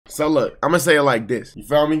So look, I'm gonna say it like this. You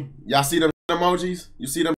feel me? Y'all see them emojis? You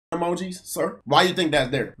see them emojis, sir? Why you think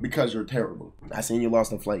that's there? Because you're terrible. I seen you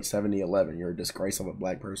lost in flight 70-11. You're a disgrace of a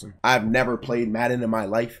black person. I've never played Madden in my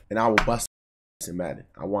life, and I will bust in Madden.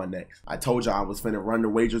 I won next. I told y'all I was finna run the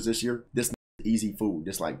wagers this year. This is easy food,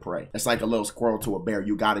 just like prey. It's like a little squirrel to a bear.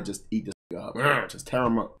 You gotta just eat this up. Just tear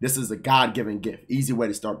him up. This is a God-given gift. Easy way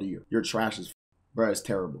to start the year. Your trash is bro, it's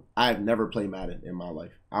terrible. I have never played Madden in my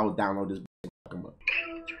life. I will download this and fuck him up.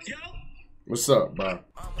 Yo. What's up, bro?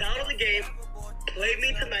 Download the game. Play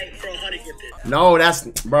me tonight for 100 gifted. No,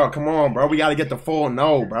 that's bro. Come on, bro. We gotta get the full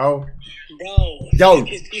no, bro. Bro. Yo,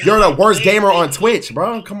 you're the worst gamer on Twitch,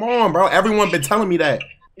 bro. Come on, bro. Everyone been telling me that.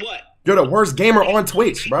 What? You're the worst gamer on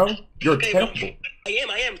Twitch, bro. You're terrible. I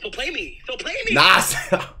am. So play me. Nah.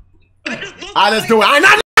 I just do it.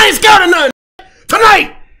 I ain't scared of nothing.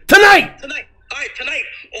 Tonight. Alright, tonight.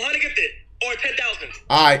 100 gifted. Or 10,000.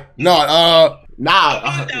 Alright. No,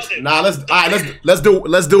 nah, let's do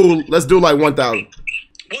like 1,000.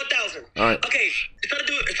 1,000. Alright. Okay.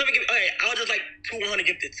 Okay, I'll just like 200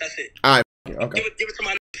 gifted. That's it. Alright. Okay. Give it to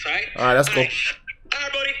my alright? Alright, that's cool.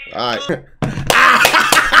 Alright, buddy.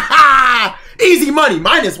 Alright. Easy money,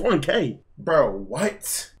 minus 1K. Bro,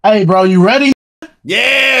 what? Hey, bro, you ready?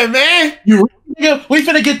 Yeah, man. You ready? We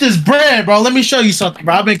finna get this bread, bro. Let me show you something,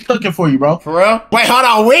 bro. I've been cooking for you, bro. For real? Wait, hold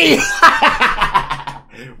on,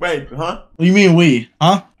 Wait, huh? What do you mean we?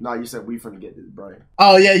 Huh? No, you said we finna get this bread.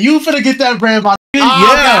 Oh, yeah, you finna get that bread, my nigga.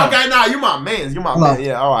 Oh, okay, nah, you my man.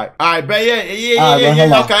 Yeah, all right. All right, bet, yeah,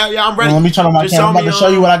 okay, yeah, I'm ready. Let me turn on my camera. I'm about to show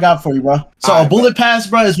you what I got for you, bro. So a bullet pass,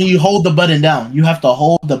 bro, is when you hold the button down. You have to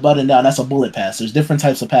hold the button down. That's a bullet pass. There's different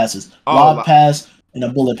types of passes. Lob pass and a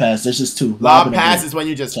bullet pass. There's just two. Lob pass is when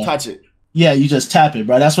you just touch it. Yeah, you just tap it,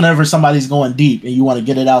 bro. That's whenever somebody's going deep and you want to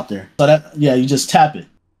get it out there. So that, yeah, you just tap it.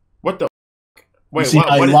 What the? Wait, you see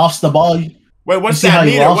how he lost the ball? Wait, what's that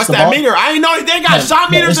meter? What's that meter? I didn't know they got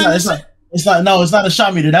shot meters in this. It's not a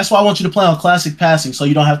shot meter. That's why I want you to play on classic passing, so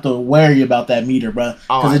you don't have to worry about that meter, bro.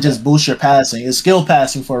 Because it just boosts your passing. It's skill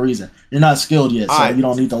passing for a reason. You're not skilled yet, so you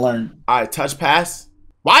don't need to learn. All right, touch pass.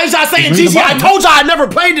 Why is y'all saying GC? I told y'all I never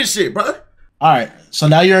played this shit, bro. All right, so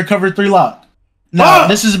now you're in cover 3 lock. Now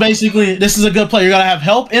this is a good play. You're gonna have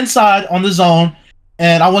help inside on the zone,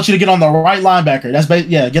 and I want you to get on the right linebacker.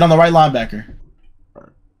 Get on the right linebacker.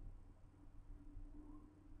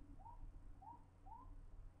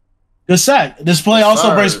 Good sack. This play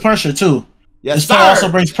also brings pressure too. Yes, this play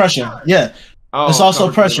also brings pressure. Yeah. It's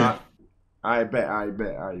also pressure. I bet. I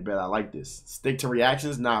like this. Stick to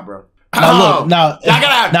reactions? Nah, bro. Now look, now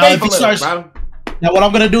if he starts, bro. Now what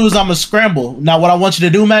I'm gonna do is I'm gonna scramble. Now what I want you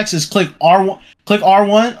to do, Max, is click R1,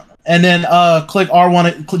 and then click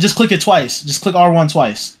R1. Just click it twice. Just click R1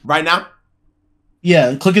 twice. Right now?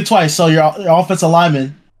 Yeah, click it twice, so your offensive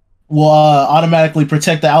lineman will automatically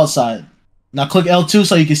protect the outside. Now click L2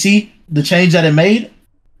 so you can see the change that it made.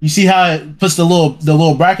 You see how it puts the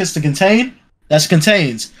little brackets to contain? That's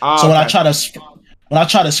contains. So when I try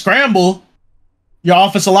to scramble, your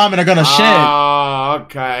offensive linemen are gonna shed.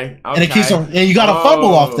 Okay. And it keeps them, and you got to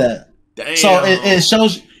fumble off that. Damn. So it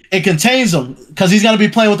shows it contains them because he's gonna be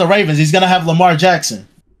playing with the Ravens. He's gonna have Lamar Jackson.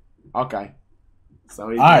 Okay. So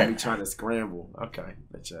he's gonna be trying to scramble. Okay.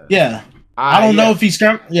 Yeah. I don't know if he's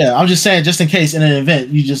scrambled. Yeah, I'm just saying, just in case in an event,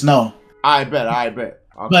 you just know. I bet. Okay.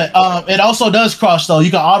 But it also does cross though.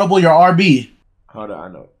 You can audible your RB. Hold on,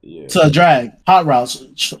 I know. Yeah. To drag hot routes.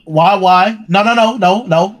 Y.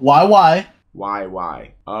 No. Y.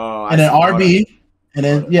 Oh. And then RB, and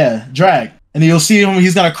then drag, and then you'll see him.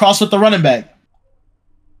 He's gonna cross with the running back.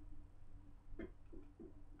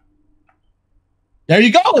 There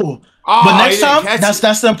you go. Oh, but next time,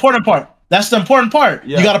 that's the important part. That's the important part.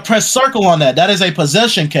 Yeah. You got to press circle on that. That is a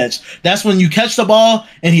possession catch. That's when you catch the ball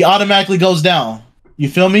and he automatically goes down. You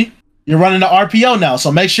feel me? You're running the RPO now. So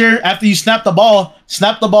make sure after you snap the ball,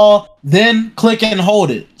 then click and hold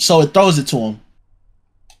it so it throws it to him.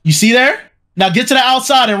 You see there? Now get to the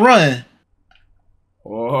outside and run.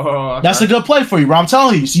 Oh, okay. That's a good play for you, bro. I'm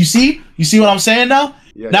telling you. You see what I'm saying now?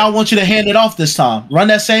 Yeah, now I want you to hand it off this time. Run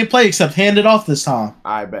that same play except hand it off this time.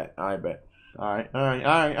 I bet. All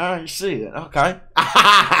right. See it. Okay.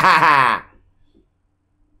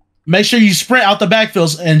 Make sure you sprint out the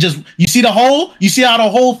backfields and you see the hole? You see how the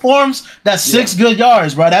hole forms? That's 6 good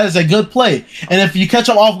yards, bro. That is a good play. And if you catch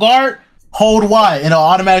them off guard, hold Y and it'll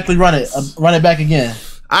automatically run it back again.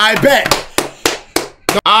 I bet.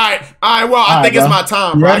 All right. Well, I think it's my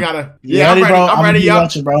time, bro. I'm ready, bro. I'm ready,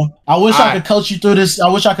 watching, bro. I wish I could coach you through this. I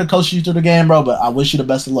wish I could coach you through the game, bro. But I wish you the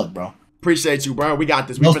best of luck, bro. Appreciate you, bro. We got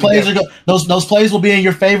this. Those plays are good. Those plays will be in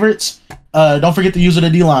your favorites. Don't forget to use the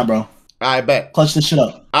D line, bro. I bet. Clutch this shit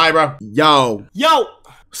up. All right, bro. Yo.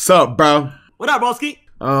 Sup, bro? What up, broski?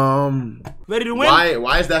 Ready to win?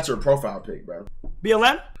 Why is that your profile pic, bro?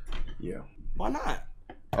 BLM? Yeah. Why not?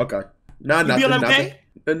 Okay. Nah, nothing. BLMK?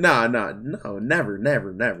 Nah, no,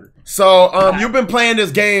 never. So, you've been playing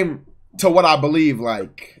this game to what I believe,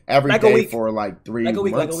 like every day for like 3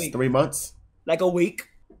 months. 3 months. Like a week.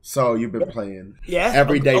 So you've been playing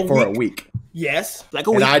every day for a week. Yes, like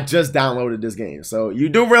a week. And I just downloaded this game, so you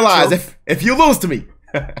do realize if you lose to me.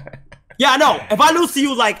 Yeah, I know. If I lose to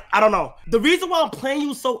you, like, I don't know. The reason why I'm playing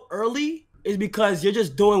you so early is because you're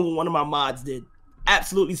just doing what one of my mods did.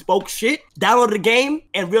 Absolutely spoke shit, downloaded the game,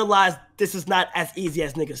 and realized this is not as easy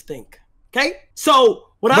as niggas think. Okay? So,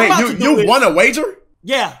 what I'm about to do is... you won a wager?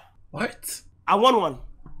 Yeah. What? I won one.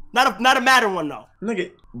 Not a Madden one, though.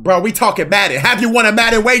 Nigga, bro, we talking Madden. Have you won a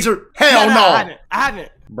Madden wager? Hell no. I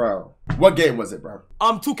haven't. Bro, what game was it, bro?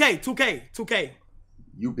 2K.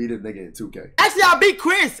 You beat a nigga in 2K. Actually, I beat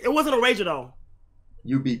Chris. It wasn't a wager, though.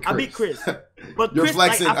 You beat Chris. I beat Chris. But You're Chris,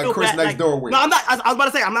 flexing like, a Chris next door with. No, I'm not. I was about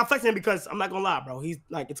to say, I'm not flexing because I'm not going to lie, bro. He's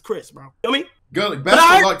like, it's Chris, bro. You know what I mean? Good. Best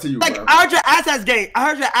of luck to you, like, bro. I heard your ass game. I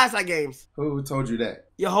heard your ass at games. Who told you that?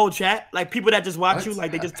 Your whole chat. Like, people that just watch you,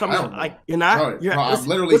 like, they just tell me, like, you're Bro, not. I'm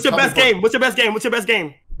literally what's your best game? What's your best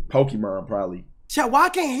game? Pokemon, probably. Chat, why I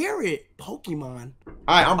can't hear it? Pokemon. All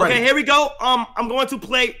right, I'm ready. Okay, here we go. I'm going to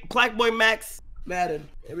play plaqueboymax Madden.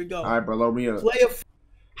 Here we go. All right, bro, load me up.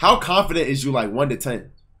 How confident is you, like, 1 to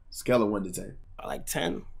 10? Scale of 1 to 10. Like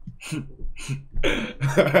 10. Okay.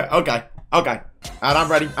 All right, I'm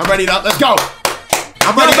ready. Let's go.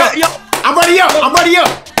 I'm ready up.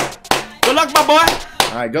 Good luck, my boy.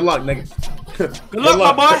 All right, good luck, nigga. Good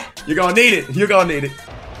luck, my boy. You're gonna need it. I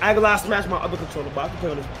ain't gonna lie, smash my other controller, but I can play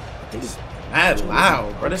on this. That's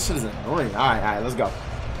loud, bro. This shit is annoying. All right, let's go.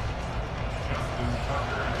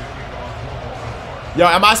 Yo,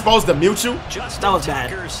 am I supposed to mute you? That was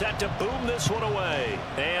bad. Set to boom this one away.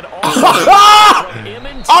 And oh,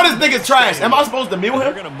 this nigga's trash. Am I supposed to mute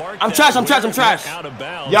him? I'm trash.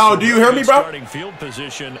 Yo, do you hear me, bro? Starting field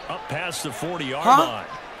position up past the 40-yard line.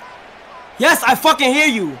 Yes, I fucking hear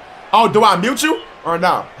you. Oh, do I mute you or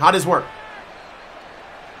no? How does this work?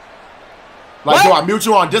 Like, do I mute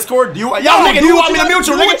you on Discord? Do you want me to mute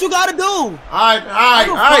you, nigga? What you gotta do? All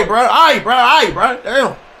right, bro.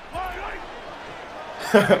 Damn.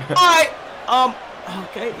 Alright,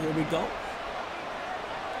 okay, here we go.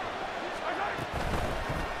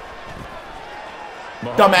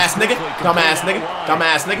 Dumbass nigga. He's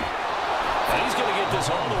gonna get this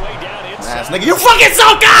all the way down inside. Nigga, you fucking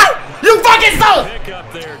suck, You fucking suck! Pick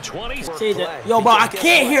up there, 20. Yo, bro, I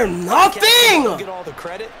can't hear nothing! Get all the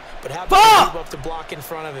credit, but how about move up to block in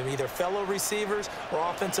front of him, either fellow receivers or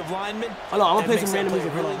offensive linemen? Hold on, I'm gonna play some random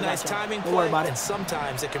music. Really nice timing. Don't worry about it. And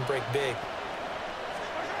sometimes it can break big.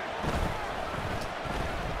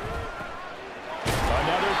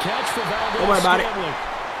 Another catch for Valdez. Don't worry about it.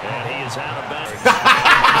 And he is out of bounds.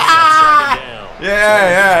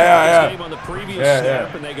 Yeah. On the previous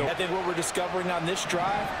snap, and they go. I think what we're discovering on this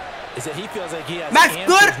drive is that he feels like he has Max,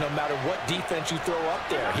 answers no matter what defense you throw up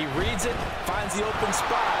there. He reads it, finds the open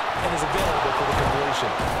spot, and is available for the completion.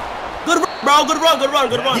 Good run, bro.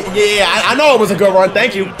 Good run. Yeah, I know it was a good run.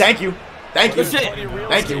 Thank you. Good shit. Thank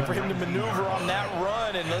you for him to maneuver on that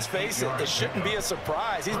run, and let's face it, it shouldn't be a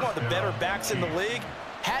surprise. He's one of the better backs in the league.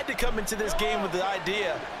 Had to come into this game with the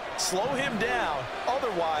idea, slow him down,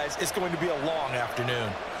 otherwise it's going to be a long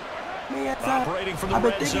afternoon. Man, I've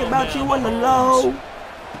been thinking about you on the low.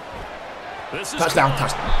 Touchdown.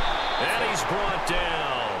 And he's brought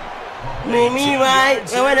down. Me right.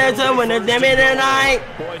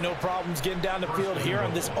 Boy, no problems getting down the field here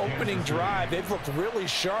on this opening drive. They've looked really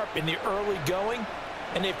sharp in the early going,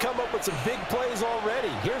 and they've come up with some big plays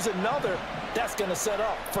already. Here's another that's going to set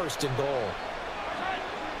up 1st and goal.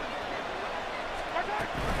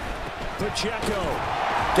 Pacheco.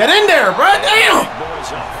 Get in there, bro. Damn.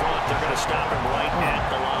 Boys up front. They're going to stop him right at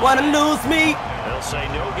the line. Wanna lose me? They'll say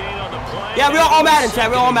no gain on the play. Yeah, we're all mad in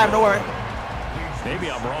chat. We're all mad. Don't worry.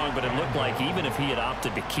 Maybe I'm wrong, but it looked like even if he had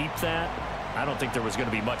opted to keep that, I don't think there was going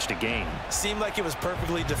to be much to gain. Seemed like it was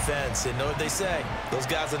perfectly defense, and know what they say. Those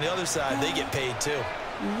guys on the other side, they get paid too.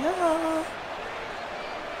 Yeah.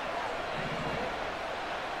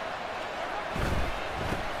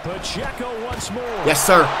 Pacheco once more. Yes,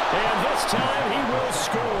 sir. And this time he will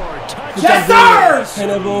score. Touchdown. Yes, sir.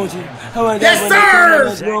 Yes, sir.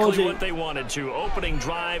 Exactly what they wanted to. Opening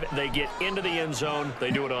drive, they get into the end zone. They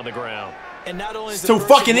do it on the ground. And not only is it's too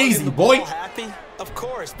fucking easy, boy. Happy, of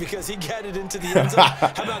course, because he got it into the end zone.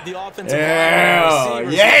 How about the offensive line?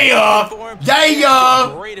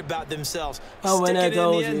 Great about themselves. Stick it in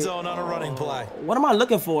the end zone on a running play. What am I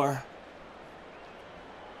looking for?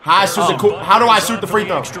 How do I shoot the free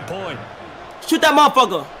throw? Shoot that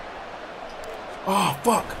motherfucker. Oh,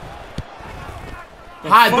 fuck.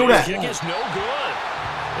 How I do that? Kick is no good.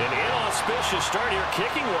 An inauspicious start here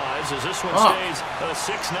kicking-wise as this one stays a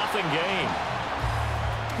 6-0 game.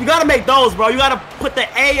 You gotta make those, bro. You gotta put the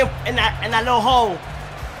A in that little hole.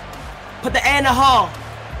 Put the A in the hole.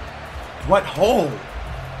 What hole?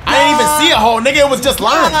 I didn't even see a hole, nigga. It was just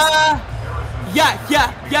lines. Yeah.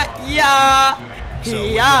 So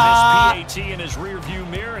with a PAT in his rearview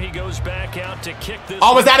mirror, he goes back out to kick this.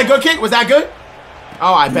 Oh, was that a good kick? Was that good?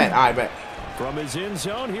 Oh, I bet. From his end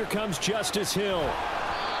zone, here comes Justice Hill.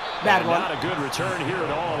 Bad one. Not a good return here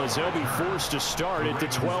at all as they'll be forced to start at the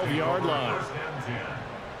 12-yard line.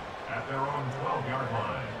 At their own 12-yard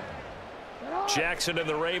line. Jackson and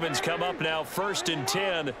the Ravens come up now 1st and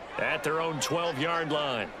 10 at their own 12-yard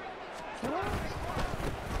line.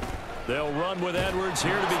 They'll run with Edwards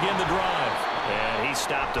here to begin the drive. And he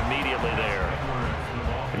stopped immediately there.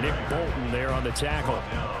 Nick Bolton there on the tackle.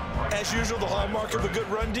 As usual, the hallmark of a good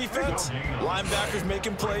run defense. Linebackers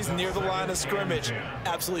making plays near the line of scrimmage.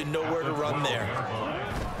 Absolutely nowhere to run there.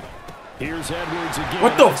 Here's Edwards again.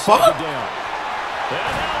 What the fuck? And now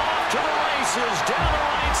off to the races down the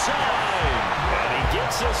right side. And he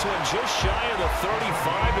gets this one just shy of the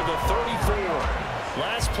 35 to the 34.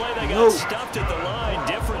 Last play they got stuffed at the line.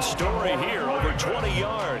 Different story here. Over 20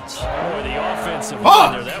 yards. Boy, the offensive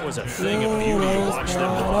line there, that was a thing of beauty to watch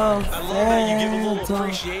them play. I love that you give a little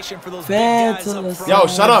appreciation for those big guys up front. Yo,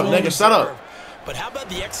 shut up, nigga. Shut up. But how about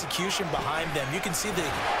the execution behind them? You can see the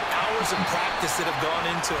hours of practice that have gone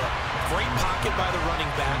into it. Great pocket by the running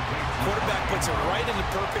back. Quarterback puts it right in the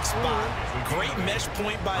perfect spot. Great mesh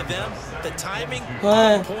point by them. The timing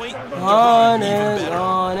on point. On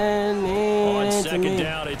second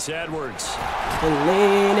down, it's Edwards.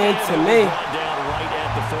 Lean into me. Down right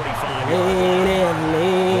at the 45.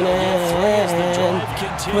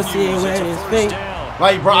 Pussy with his feet.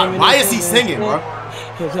 Like, bro, why is he singing, bro?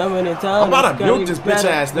 I'm about to mute this bitch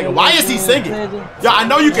ass nigga. Why is he singing? Yo, I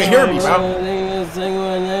know you can hear me, bro.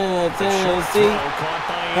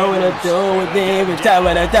 I wanna do with it, with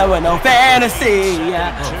no fantasy.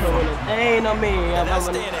 Ain't on me. That's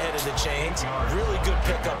staying ahead of the chains. Really good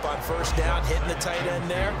pickup on 1st down, hitting the tight end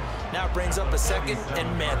there. Now it brings up a 2nd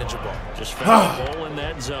and manageable. Just found a hole in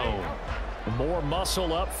that zone. More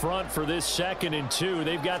muscle up front for this 2nd and 2.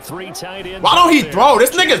 They've got 3 tight ends. Why don't he throw? This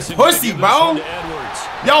nigga's pussy, bro.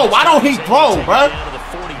 Yo, why don't he throw, bro? Down to the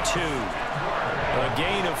 42. A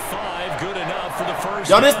gain of 5, good enough for the first.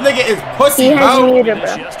 Yo, this nigga is pussy, bro.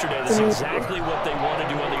 Yesterday, that's exactly what they want to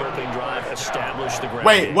do on the opening drive. Establish the ground.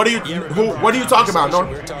 Wait, what are you talking about,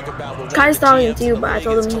 Norm? Kai's talking to you, but I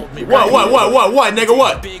told him. What, nigga,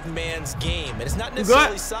 what? Big man's game, and it's not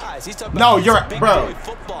necessarily size. He's talking No, about you're big bro. boy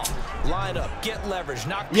football. Line up, get leverage,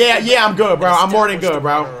 knock. Yeah, I'm good, bro. I'm more than good,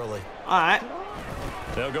 bro. All right.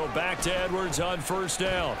 They'll go back to Edwards on 1st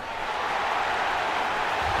down.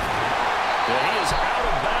 Well, he is out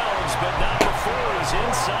of bounds, but not before he's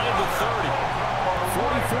inside the 30.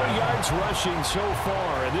 44 yards rushing so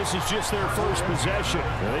far, and this is just their first possession.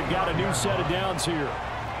 They've got a new set of downs here.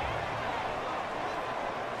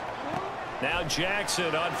 Now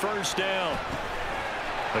Jackson on 1st down.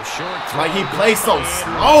 A short Like he plays so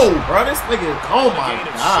slow, bro. This nigga, oh my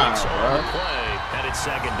god, bro. And it's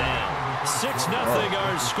 2nd down. 6-0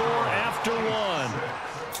 our score after 1.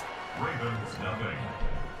 Ravens nothing.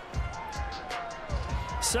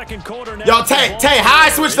 Second quarter now. Yo, Tay, how I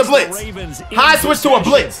switch to blitz? How I switch to a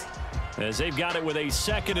blitz? As they've got it with a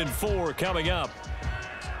 2nd and 4 coming up.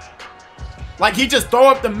 Like he just throw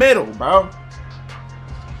up the middle, bro.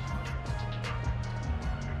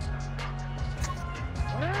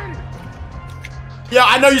 Yo,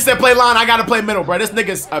 I know you said play line. I gotta play middle, bro. This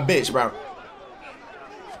nigga's a bitch, bro.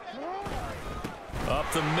 Up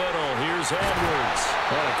the middle, here's Edwards.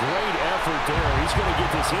 What a great effort there. He's going to get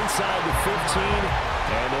this inside the 15,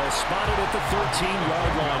 and they'll spot it at the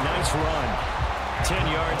 13-yard line. Nice run. 10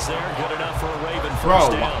 yards there, good enough for a Raven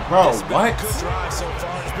first down. Bro, what? Good drive so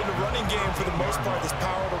far. It's been a running game for the most part that's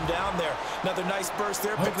powered them down there. Another nice burst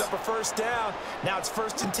there, picking up a 1st down. Now it's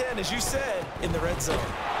 1st and 10, as you said, in the red zone.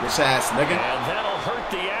 Bitch ass nigga. And that'll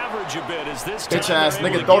hurt the average a bit as this bitch ass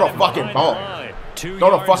nigga, throw the fucking ball.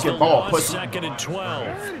 Throw the fucking ball, pussy. 2nd and 12.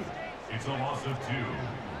 It's a loss of 2.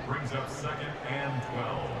 Brings up 2nd and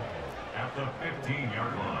 12 at the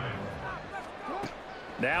 15-yard line.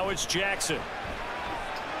 Now it's Jackson.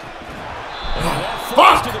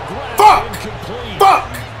 Fuck! A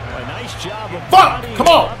nice job of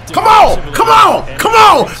Come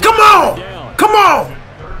on!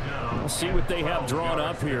 We'll see what they have drawn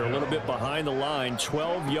up here, a little bit behind the line.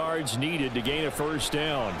 12 yards needed to gain a first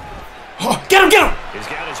down. Oh, get him, get him! He's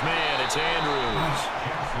got his man. It's Andrews.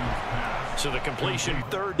 So the completion.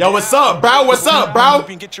 Yo, what's up, bro? What's up, bro?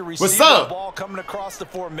 What's up? Ball coming across the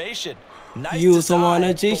formation. Nice You someone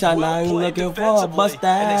a G-shot, now you looking for a bust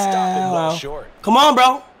down. Come on,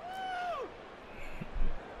 bro.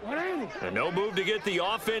 And no move to get the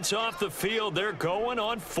offense off the field. They're going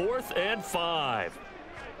on 4th and 5.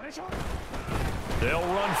 They'll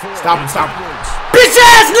run for Stop it. him, stop him. Bitch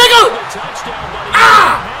ass nigga!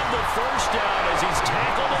 Ah! The first down as he's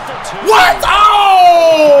tackled at the 2. What?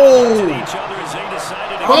 Oh! Each other as they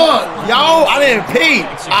decided to Fuck, yo, I didn't peek.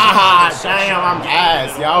 Ah, damn, I'm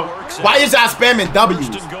ass, yo. Why is y'all spamming W's?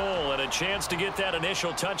 First and goal and a chance to get that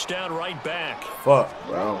initial touchdown right back. Fuck,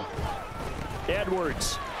 bro.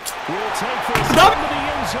 Edwards will take this Stop into the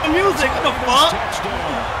end zone. the music, what the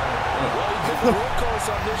fuck?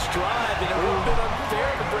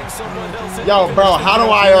 Yo, bro, how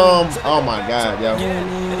do I, oh my God, yo.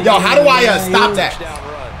 Yo, how do I, stop that?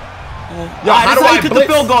 Yo, how do I kick the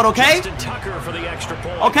blitz? field goal, okay? Justin Tucker for the extra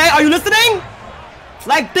point. Okay, are you listening?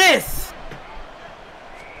 Like this.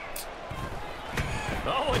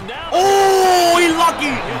 Oh, and now Oh, he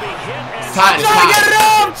lucky. he'll be hit and It's tied, it's Trying to get it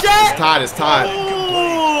tied. up, Chet. It's tied, it's tied.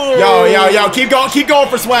 Ooh. Yo, keep going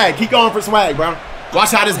for swag. Keep going for swag, bro.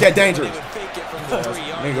 Watch how this get dangerous.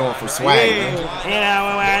 Nigga going for swag, man.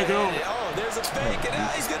 Yeah, what I do. Oh, there's a fake, and now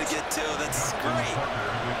he's going to get 2. That's great.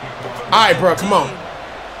 All right, bro, come on.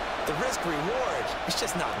 The risk reward, it's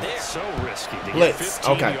just not there. so risky to Blitz, get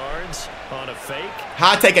 15 okay. yards on a fake.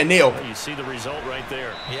 How I take a kneel? Well, you see the result right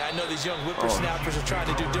there. Yeah, I know these young whippersnappers are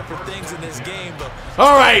trying to do different things in this game, but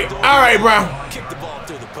All right, bro. kick the ball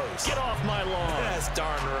through the post. Get off my lawn. That's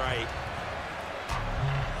darn right.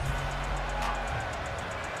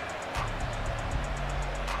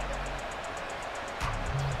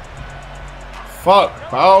 Fuck,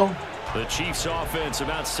 bro. The Chiefs offense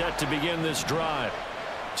about set to begin this drive.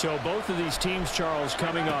 So both of these teams, Charles,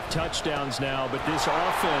 coming off touchdowns now, but this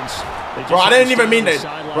offense, Bro, I didn't even mean to.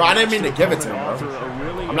 Bro, I didn't mean to give it to him,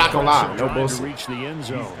 bro. I'm not gonna lie, no bullshit. Reach the end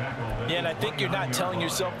zone. Yeah, and I think you're not telling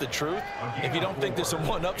yourself the truth if you don't think there's some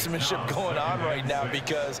one-upsmanship going on right now,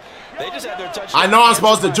 because they just had their touchdown. I know I'm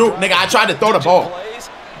supposed to juke, nigga. I tried to throw the ball.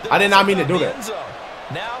 I did not mean to do that.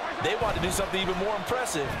 Now they want to do something even more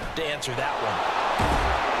impressive to answer that one.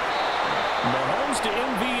 Mahomes to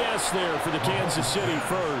MVS there for the Kansas City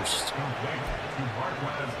first.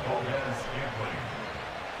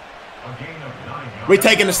 We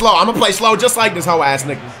taking it slow. I'm gonna play slow just like this whole ass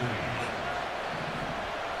nigga.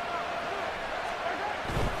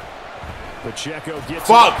 Pacheco gets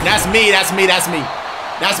Fuck, that's me. That's me. That's me.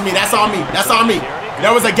 That's me. That's on me. That's on me.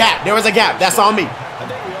 There was a gap. There was a gap. That's on me. I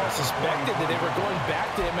think we all suspected that they were going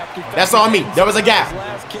back to him after he That's on me. There was a gap.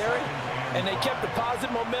 last carry, and they kept the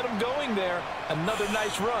positive momentum going there. Another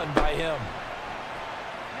nice run by him.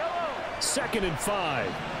 2nd and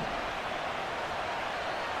 5.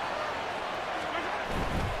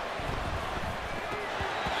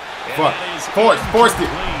 Fuck. Forced it.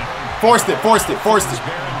 Forced it. Forced it. Forced it.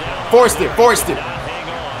 Forced it. Forced it.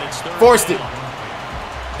 Forced it.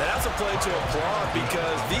 That's a play to applaud,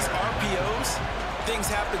 because these RPOs, things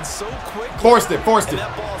happen so quickly. Forced it. Forced And it.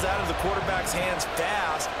 that ball's out of the quarterback's hands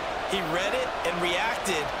fast. He read it and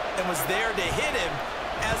reacted and was there to hit him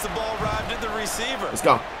as the ball arrived at the receiver. Let's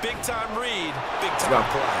go. Big time read, big Let's time go.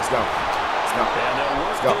 play. Let's go. Let's go. And they'll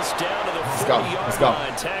work Let's go. this down to the Let's go. 40-yard Let's go.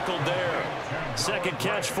 line. Tackled there. Second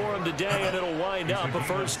catch for him today, and it'll wind up a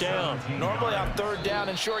first down. Normally on 3rd down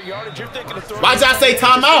and short yardage, you're thinking of throwing. Why'd y'all say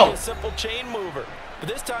timeout? A simple chain mover. But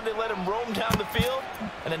this time they let him roam down the field,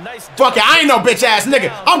 and a nice. Fuck it. I ain't no bitch ass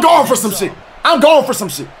nigga. I'm going for some shit. I'm going for some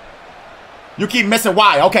shit. You keep missing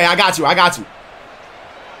Y. Okay, I got you. I got you.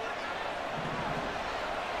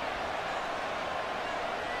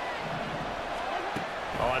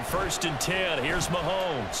 On 1st and 10, here's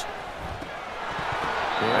Mahomes.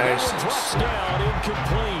 Nice. Drops down,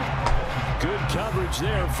 incomplete. Good coverage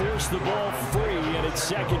there, forced the ball free, and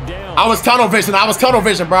it's 2nd down. I was tunnel vision. I was tunnel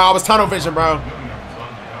vision, bro. I was tunnel vision, bro.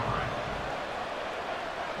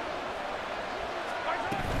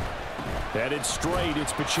 Headed straight,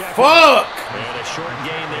 it's Pacheco. Fuck. And a short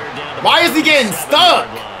gain there down to Why is he getting stuck?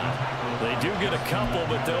 They do get a couple,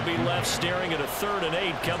 but they'll be left staring at a 3rd and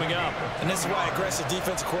 8 coming up. And this is why aggressive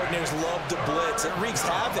defensive coordinators love to blitz. It wreaks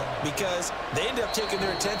havoc because they end up taking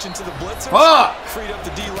their attention to the blitzers. Fuck. Freed up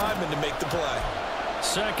the D lineman to make the play.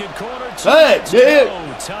 2nd quarter, Hey, dude.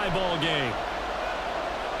 tie ball game.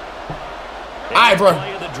 All right, bro.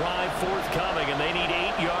 Play of the drive forthcoming, and they need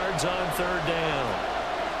 8 yards on 3rd down.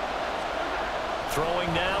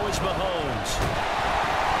 Throwing now is Mahomes.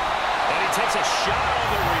 takes a shot on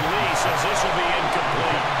the release as this will be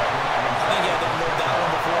incomplete. I think he had to move that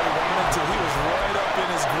one before he wanted to. He was right up in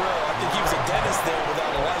his grill. I think he was a dentist there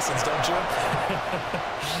without a license, don't you?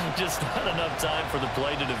 Just not enough time for the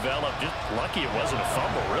play to develop. Just lucky it wasn't a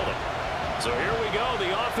fumble, really. So here we go.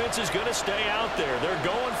 The offense is going to stay out there. They're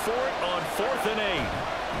going for it on 4th and 8.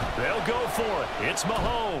 They'll go for it. It's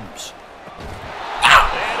Mahomes.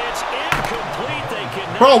 And it's incomplete. They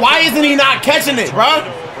cannot. Bro, why isn't he not catching it, bro?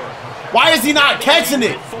 Why is he not catching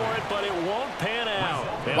it?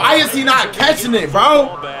 Why is he not catching it,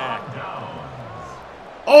 bro?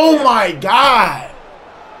 Oh my God.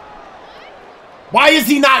 Why is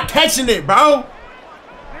he not catching it, bro?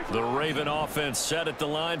 The Raven offense set at the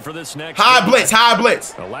line for this next high blitz, high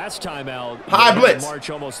blitz. The last time out, high blitz. March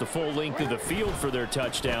almost the full length of the field for their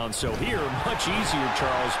touchdown. So here, much easier,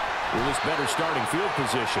 Charles, with this better starting field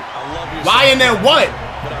position. I love your Y and then what?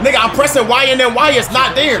 Nigga, I'm pressing Y and then Y. It's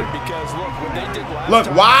not there. Because look, what they did last look,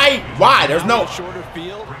 time, why? There's no. Shorter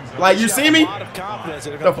field. Like, you see me?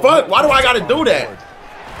 The fuck? Why do I gotta do that?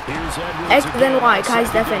 X then Y.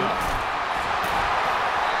 Kai's defend.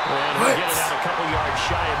 And he'll get it out a couple yards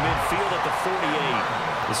shy of midfield at the 48.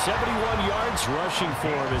 The 71 yards rushing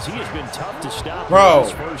for him as he has been tough to stop in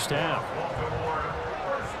this first half.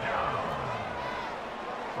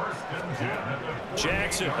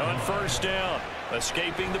 Jackson on first down,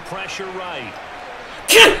 escaping the pressure right.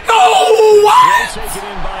 Oh, what? Taken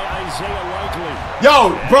in by Isaiah Likely.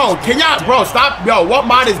 Yo, bro, can y'all, bro, stop. Yo, what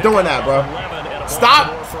mod is doing that, bro?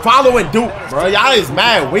 Stop following Duke, bro. Y'all is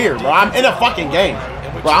mad weird, bro. I'm in a fucking game.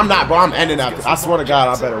 Bro, I'm not, bro. I'm ending after. I swear to God,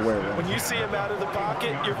 I better win, bro. When you see him out of the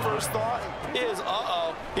pocket, your first thought is,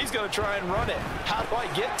 uh-oh, he's going to try and run it. How do I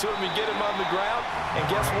get to him and get him on the ground? And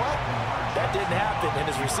guess what? That didn't happen, and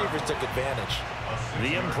his receivers took advantage.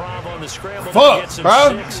 The improv on the scramble gets him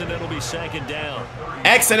bro. 6, and it'll be second down.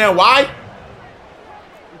 X and then Y?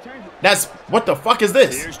 That's, what the fuck is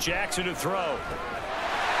this? Here's Jackson to throw.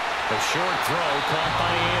 A short throw caught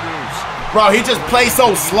by Andrews. Bro, he just played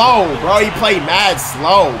so slow, bro. He played mad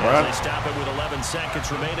slow, bro. They stop it with 11 seconds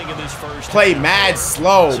remaining in this first. Play mad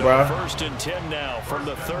slow, so bro. 1st and 10 now from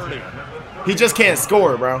the 30. He just can't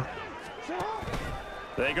score, bro.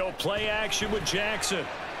 They go play action with Jackson.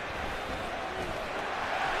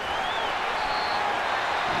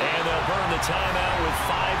 And they'll burn the timeout with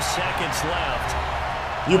 5 seconds left.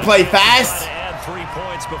 You play fast? To add 3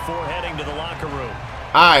 points before heading to the locker room.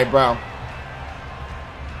 All right, bro.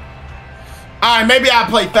 All right, maybe I'll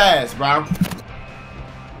play fast, bro.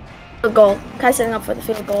 Field goal. Kai setting up for the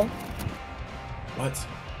field goal. What?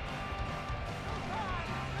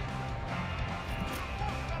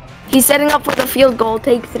 He's setting up for the field goal.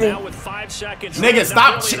 Take 3. Now with 5 seconds. Nigga,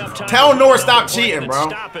 stop. Tell North stop cheating, bro.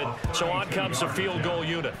 Stop it. So on comes the field goal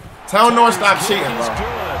unit. Tell North stop cheating, bro.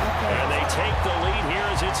 And they take the lead here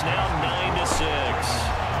as it's now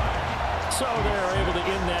 9-6. So they're able to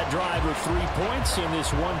end that drive with 3 points in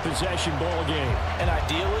this one-possession ball game. And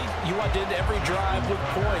ideally, you want to end every drive with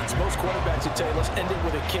points. Most quarterbacks would tell you, let's end it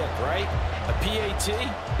with a kick, right? A PAT,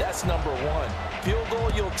 that's number 1. Field goal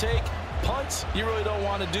you'll take. Punts, you really don't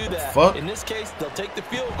want to do that. Fuck. In this case, they'll take the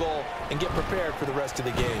field goal and get prepared for the rest of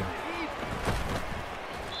the game.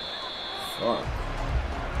 Fuck.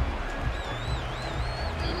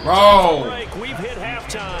 Bro. We've hit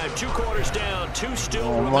halftime. 2 quarters down. 2 still.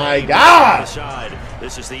 Oh my God.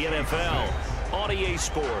 This is the NFL on EA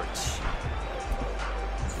Sports.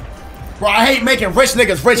 Bro, I hate making rich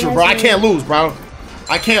niggas richer, bro. I can't lose, bro.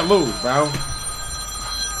 I can't lose, bro.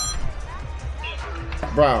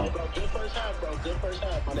 Bro.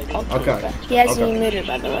 Okay. He has me muted,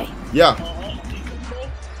 by the way. Yeah.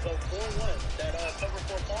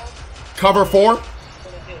 Cover 4?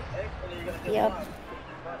 Yep.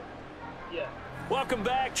 Welcome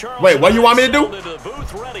back, Charles. Wait, what you want me to do? Into the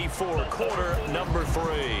booth ready for quarter number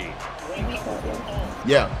 3.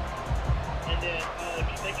 Yeah.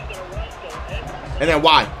 And then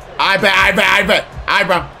why? I bet.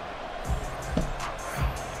 Bro.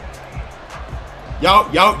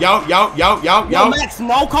 Yo. Max,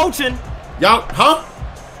 no coaching. Yo, huh?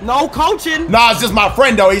 No coaching. Nah, it's just my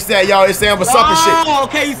friend though. He said, yo, he's saying what's up and shit. Oh,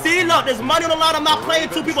 okay, you see, look, there's money on the line. I'm not playing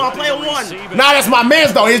 2 people, I'm playing 1. Nah, that's my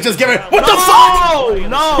man's though. He's just giving. What the fuck?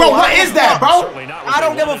 No. Bro, what is that, bro? I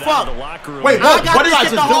don't give a fuck. Wait, what did I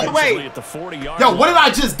just do? Yo, what did I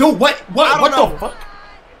just do? What the fuck?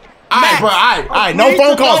 Alright, bro, alright. No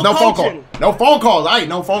phone calls. No phone calls. Alright,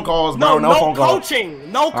 no phone calls, bro. No phone calls.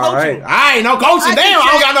 No coaching. Alright, no coaching. Damn, I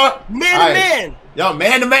don't got no. Man to man. Yo,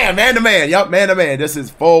 man to man. Yup, man to man. This is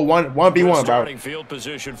full 1v1, bro. Starting field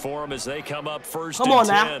position for them as they come up first. Come on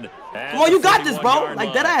now. Come on, you got this, bro.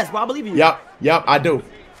 Like dead ass, bro. I believe in you. Yup, I do.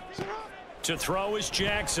 To throw is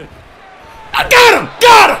Jackson. I got him!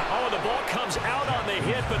 Got him! Oh, the ball comes out on the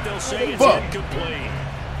hit, but they'll say it's incomplete.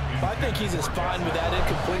 I think he's as fine with that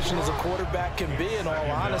incompletion as a quarterback can be, in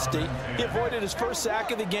all honesty. He avoided his first sack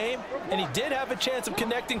of the game, and he did have a chance of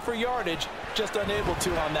connecting for yardage, just unable to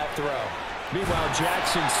on that throw. Meanwhile,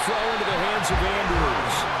 Jackson's throw into the hands of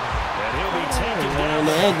Andrews. And he'll be taken down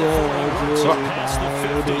past the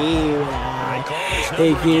 50.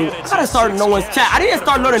 I gotta start knowing chat. I need to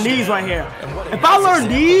start learning these right here. If I learn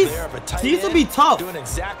these would be tough.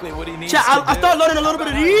 Chat, I start learning a little bit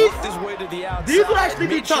of these. These would actually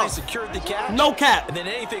be tough. No cap. And then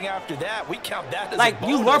anything after that, we count that as like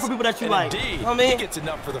you learn from people that you like. Indeed, you know what I mean? He gets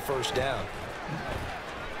enough for the first down.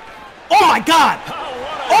 Oh my God!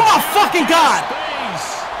 Oh my fucking God!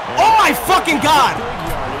 Oh my fucking God!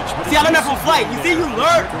 See, I learned that from flight. You see, you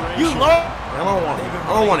learn.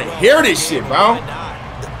 I don't want to hear this shit, bro.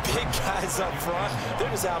 The big guys up front, they're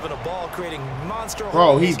just having a ball creating monster.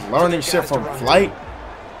 Bro, he's learning shit from flight.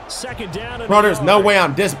 Second down. Bro, there's no way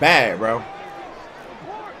I'm this bad, bro.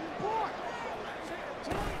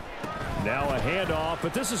 Now a handoff,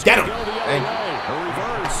 but this is going to go the other way. A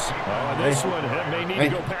reverse. Oh, and this one may need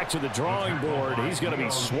to go back to the drawing board. He's going to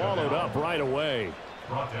be swallowed up right away.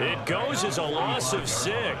 It goes as a loss of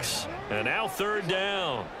 6. And now third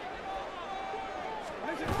down.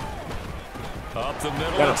 Up the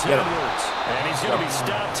middle, it's Edwards. And he's going to be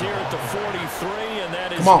stopped here at the 43, and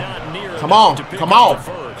that is not near enough to pick up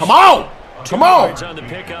the first. Come on! On the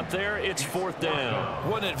pick up there, it's fourth down.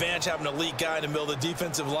 What an advantage having an elite guy in the middle of the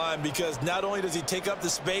defensive line, because not only does he take up the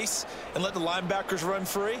space and let the linebackers run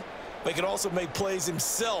free, but he can also make plays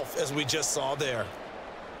himself, as we just saw there.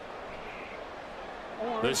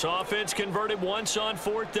 This offense converted once on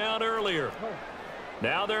fourth down earlier.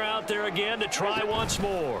 Now they're out there again to try once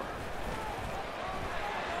more.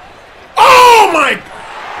 Oh my!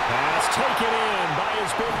 Pass taken in by his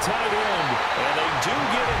big tight end. And they do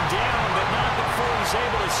get him down, but not before he's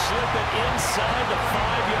able to slip it inside the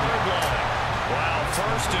 5-yard line. Wow,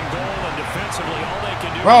 first and goal, and defensively all they can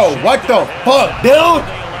do Bro, is what the fuck, dude?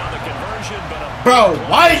 They allow the conversion, but bro,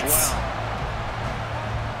 what?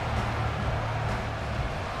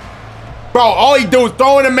 Bro, all he do is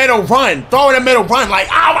throw in the middle, run. Throw in the middle, run. Like,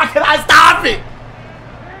 oh, why can I stop it?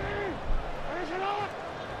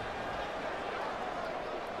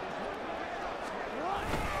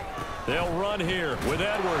 They'll run here with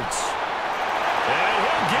Edwards. And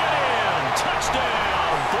he'll get in.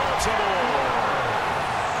 Touchdown, Baltimore.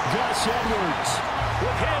 Gus Edwards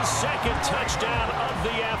with his second touchdown of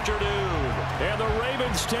the afternoon. And the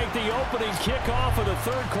Ravens take the opening kickoff of the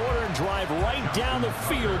third quarter and drive right down the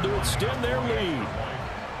field to extend their lead.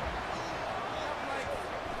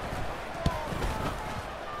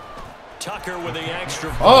 Tucker with the extra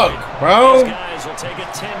point. Bro. These guys will take a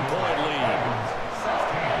 10-point lead.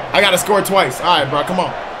 I gotta score twice. All right, bro, come on.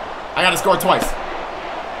 I gotta score twice.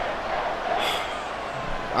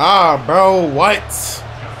 Ah, bro, what?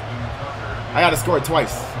 I gotta score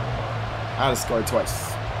twice. I gotta score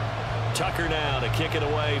twice. Tucker now to kick it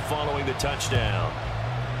away following the touchdown.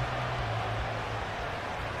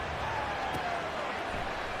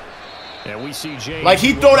 And we see James. Like,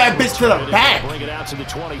 he throw that bitch to the back. Bring it out to the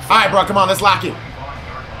 25. All right, bro, come on, let's lock in.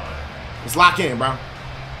 Let's lock in, bro.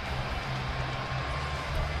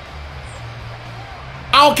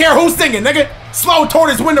 I don't care who's singing, nigga. Slow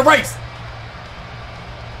tortoise win the race.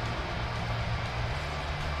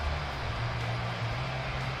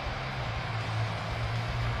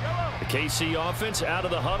 The KC offense out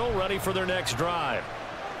of the huddle, ready for their next drive.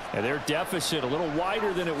 And their deficit a little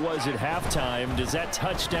wider than it was at halftime. Does that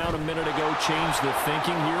touchdown a minute ago change the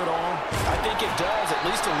thinking here at all? I think it does, at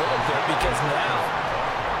least a little bit, because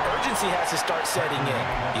now urgency has to start setting in.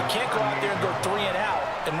 You can't go out there and go 3 and out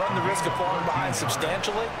and run the risk of falling behind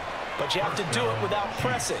substantially, but you have to do it without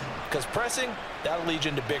pressing, because pressing, that'll lead you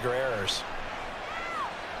into bigger errors.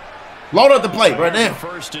 Load up the plate right now.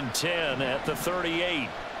 First and 10 at the 38.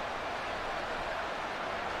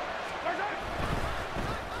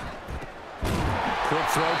 Quick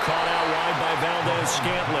throw caught out wide by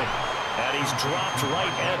Valdez-Scantling. And he's dropped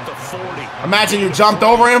right at the 40. Imagine you jumped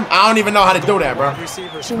over him. I don't even know how to do that, bro.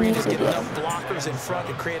 Receiver screen is getting enough blockers in front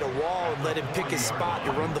to create a wall and let him pick his spot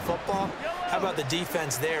to run the football. How about the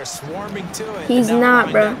defense there, swarming to it? He's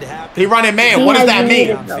not, bro. He running man. What does that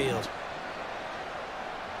mean?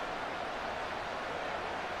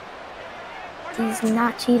 He's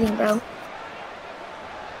not cheating, bro.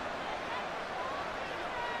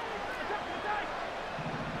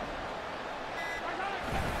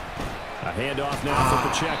 A handoff now for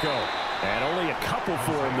Pacheco. And only a couple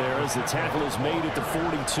for him there as the tackle is made at the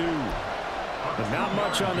 42. But not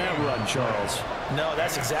much on that run, Charles. No,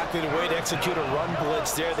 that's exactly the way to execute a run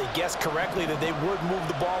blitz there. They guessed correctly that they would move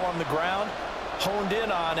the ball on the ground, honed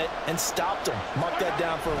in on it, and stopped them. Mark that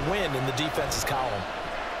down for a win in the defense's column.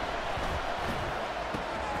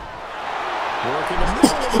 Working the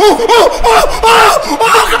middle.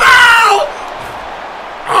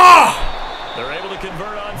 They're able to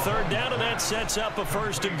convert on third down, and that sets up a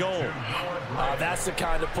 1st and goal. That's the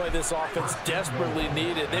kind of play this offense desperately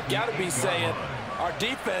needed. They've got to be saying, our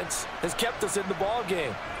defense has kept us in the ball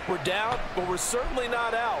game. We're down, but we're certainly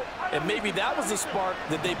not out. And maybe that was the spark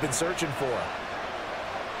that they've been searching for.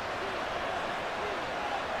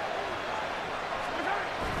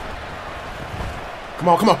 Come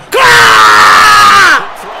on, come on.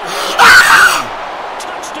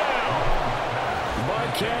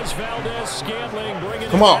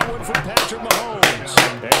 Come on. And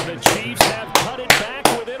the Chiefs have cut it back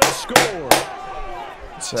within a score.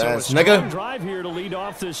 So a strong drive here to lead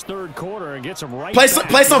off this 3rd quarter and get some right. Play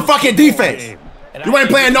some fucking defense. You ain't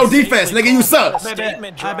playing no defense, nigga. You suck.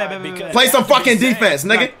 Play some fucking defense,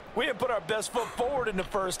 nigga. We didn't put our best foot forward in the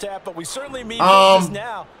 1st half, but we certainly mean business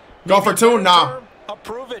now. Go for 2? Nah. A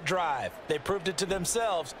prove it drive. They proved it to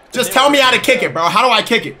themselves. Just tell me how to kick it, bro. How do I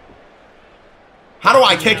kick it? How do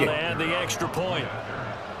I kick it? And the extra point.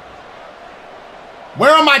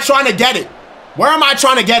 Where am I trying to get it? Where am I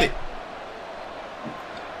trying to get it?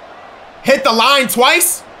 Hit the line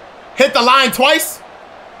twice? Hit the line twice?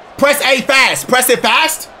 Press A fast. Press it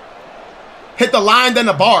fast. Hit the line, then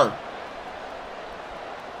the bar.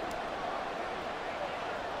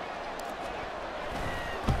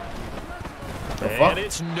 And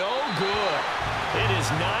it's no good. It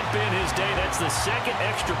has not been his day. That's the 2nd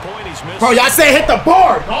extra point he's missed. Bro, y'all said hit the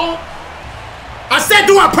bar, dog. I said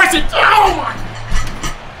do I press it? Oh my.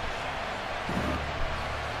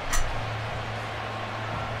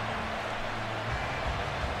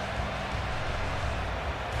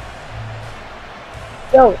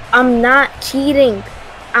 Yo, I'm not cheating.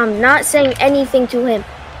 I'm not saying anything to him.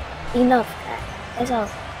 Enough. That's all.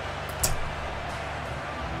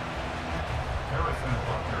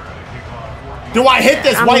 Do I hit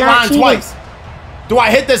this white line twice? Do I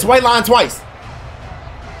hit this white line twice?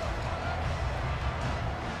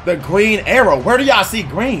 The green arrow. Where do y'all see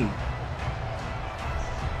green?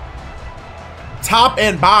 Top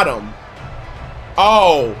and bottom.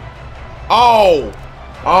 Oh. Oh.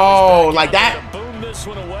 Oh, like that? Boom this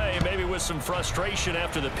one away, maybe with some frustration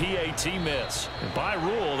after the PAT miss. And by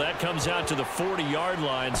rule, that comes out to the 40-yard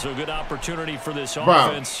line, so good opportunity for this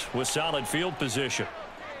offense with solid field position.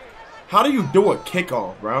 How do you do a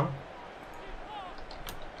kickoff, bro?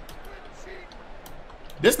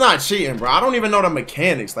 This not cheating, bro. I don't even know the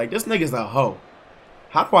mechanics. Like, this nigga's a hoe.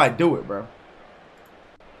 How do I do it, bro?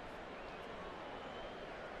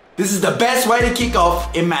 This is the best way to kick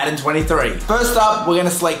off in Madden 23. First up, we're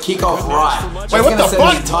gonna select kickoff right. Wait, what the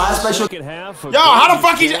fuck? Entire special. Yo, how the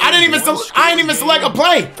fuck I didn't even select a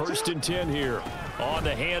play. 1st and 10 here on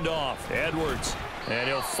the handoff. Edwards. And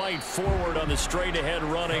he'll fight forward on the straight-ahead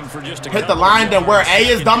running for just a hit the line, then where A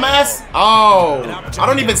is, dumbass? Oh, I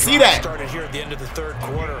don't even see that. Started here at the end of the 3rd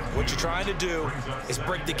quarter. What you're trying to do is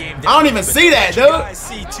break the game down. I don't even see that, dude. Guys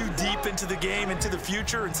see too deep into the game, into the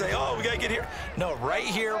future, and say, "Oh, we gotta get here." No, right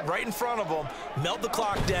here, right in front of them. Melt the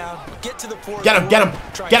clock down. Get to the 4th. Get him! Get him!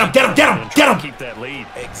 Get him! Get him! Get him! Get him! Keep that lead.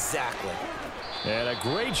 Exactly. And a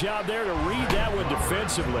great job there to read that one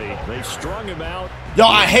defensively. They strung him out. Yo,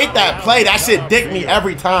 I hate that play. That shit dick me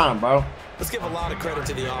every time, bro. Let's give a lot of credit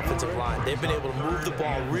to the offensive line. They've been able to move the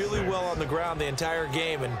ball really well on the ground the entire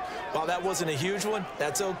game. And while that wasn't a huge one,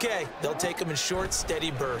 that's okay. They'll take them in short, steady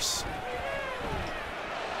bursts.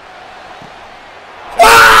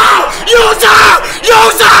 Ah! User!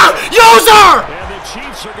 And the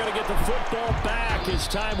Chiefs are going to get the football back as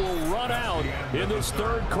time will run out in this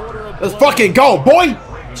 3rd quarter of play. Let's fucking go, boy.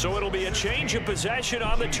 So it'll be a change of possession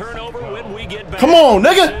on the turnover when we get back. Come on,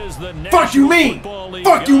 nigga. Fuck you mean?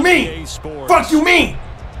 Fuck you mean? Fuck you mean?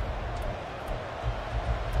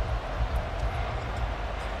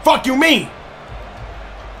 Fuck you mean?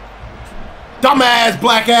 Dumbass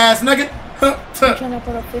black ass nigga. Can I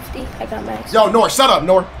put up 50? I got max. Yo, Nor, shut up,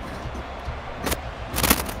 Nor.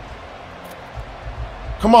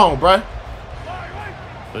 Come on, bruh.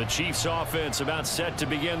 The Chiefs offense about set to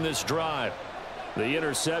begin this drive. The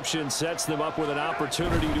interception sets them up with an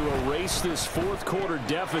opportunity to erase this 4th quarter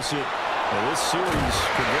deficit. And this series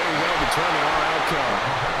could very well determine our outcome.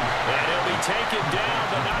 And he'll be taken down,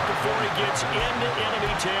 but not before he gets into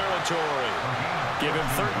enemy territory. Give him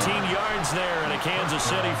 13 yards there and a Kansas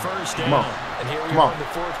City 1st down. Come on. And here we Come are on. in the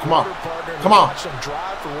 4th Come on. quarter, partner. Come on. Watch them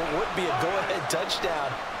drive for what would be a go-ahead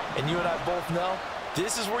touchdown. And you and I both know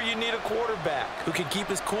this is where you need a quarterback who can keep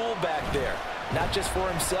his cool back there. Not just for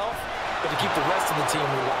himself, but to keep the rest of the team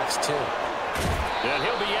relaxed too. And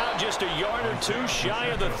he'll be out just a yard or two shy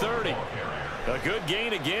of the 30. A good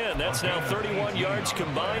gain again. That's now 31 yards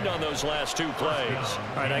combined on those last two plays.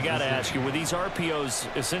 All right, I got to ask you, were these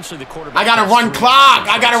RPOs essentially the quarterback? I got to run clock.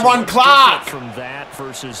 I got to run clock. From that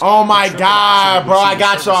versus oh, my God, bro. I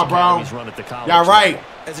got y'all, bro. Y'all right.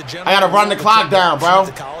 I got to run the clock down, bro.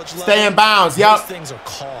 Stay in bounds. Yep. Things are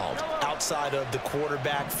called outside of the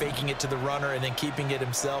quarterback faking it to the runner and then keeping it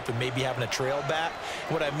himself and maybe having a trail back.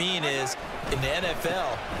 What I mean is, in the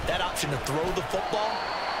NFL, that option to throw the football,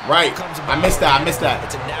 right. I missed that. I missed that.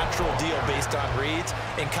 It's a natural deal based on reads.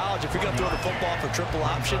 In college, if you're going to throw the football for triple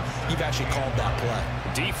option, you've actually called that play.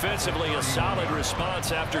 Defensively, a solid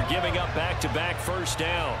response after giving up back-to-back first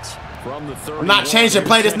downs. From the 30. I'm not changing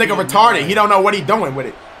play. This nigga retarded. He don't know what he doing with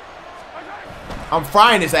it. I'm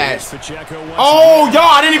frying his ass. Oh, yo,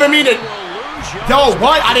 I didn't even mean to. Yo,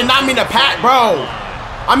 what? I did not mean to pass, bro.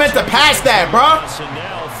 I meant to pass that, bro.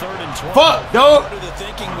 Fuck, yo. Part of the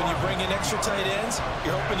thinking when you bring in extra tight ends,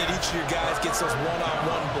 you're hoping that each of your guys gets those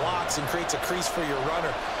one-on-one blocks and creates a crease for your runner.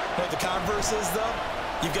 What the converse is, though,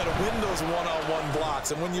 you've got to win those one-on-one blocks,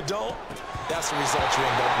 and when you don't, that's the result you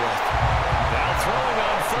end up with. Now throwing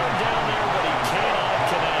on third down there, but he cannot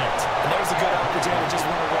connect. And there's a good opportunity to just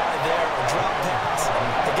run a wide there, a drop pass.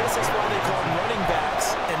 I guess that's why they call them running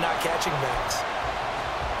backs and not catching backs.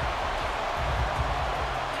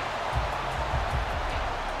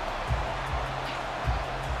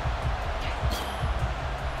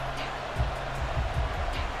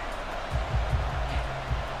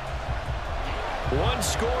 One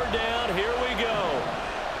score down, here we go.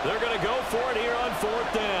 They're going to go for it here on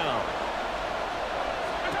fourth down.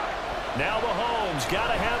 Now Mahomes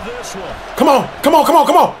got to have this one. Come on, come on, come on,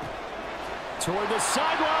 come on. Toward the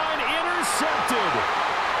sideline, intercepted.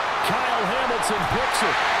 Kyle Hamilton picks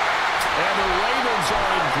it. And the Ravens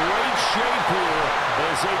are in great shape here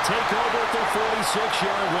as they take over at their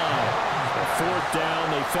 46-yard line. A fourth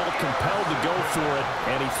down, they felt compelled to go for it,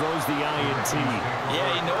 and he throws the INT. Yeah,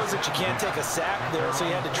 he knows that you can't take a sack there, so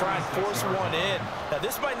he had to try and force one in. Now,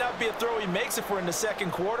 this might not be a throw he makes if we're in the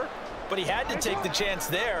second quarter, but he had to take the chance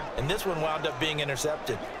there, and this one wound up being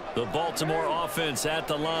intercepted. The Baltimore offense at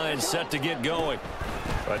the line, set to get going.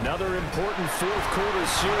 Another important fourth quarter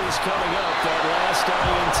series coming up. That last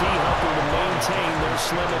INT helping to maintain their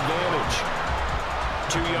slim advantage.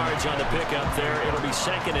 2 yards on the pickup there. It'll be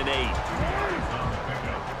 2nd and 8.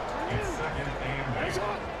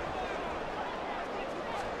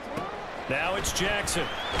 Now it's Jackson.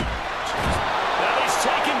 Now he's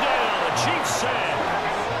taken down. A Chief sack.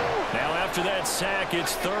 Now after that sack,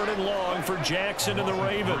 it's 3rd and long for Jackson and the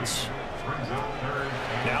Ravens.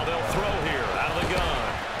 Now they'll throw here out of the gun.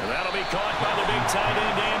 And that'll be caught by the big tight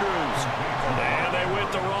end, Andrews. And they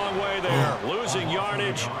went the wrong way there. Losing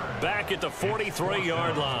yardage back at the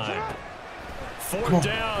 43-yard line. 4th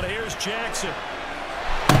down, here's Jackson.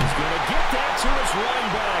 He's going to get that to his running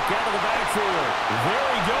back out of the backfield. There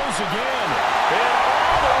he goes again. And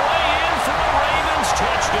all the way in for the Ravens.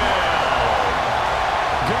 Touchdown.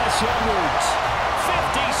 Gus Edwards,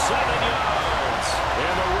 57 yards.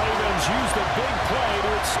 And the Ravens use the big play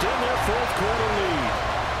to extend their fourth quarter lead.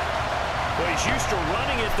 Well, he's used to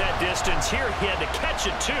running it that distance. Here he had to catch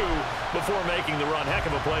it, too, before making the run. Heck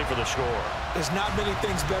of a play for the score. There's not many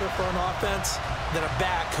things better for an offense than a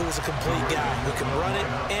back who is a complete guy who can run it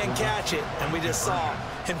and catch it. And we just saw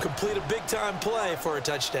him complete a big-time play for a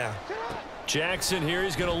touchdown. Jackson here,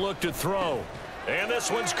 he's going to look to throw. And this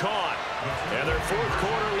one's caught. And their fourth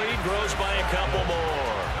quarter lead grows by a couple more.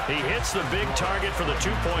 He hits the big target for the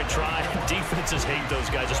two-point try. Defenses hate those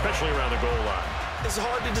guys, especially around the goal line. It's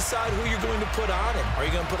hard to decide who you're going to put on him. Are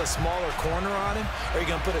you going to put a smaller corner on him? Are you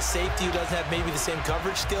going to put a safety who doesn't have maybe the same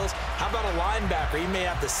coverage skills? How about a linebacker? He may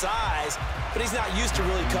have the size, but he's not used to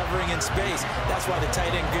really covering in space. That's why the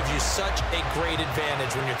tight end gives you such a great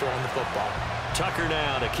advantage when you're throwing the football. Tucker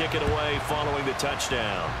now to kick it away following the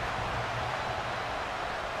touchdown.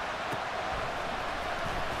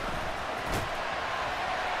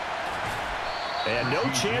 And no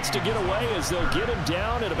chance to get away as they'll get him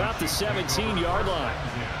down at about the 17-yard line.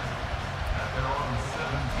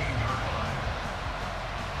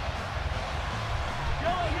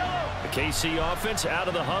 The KC offense out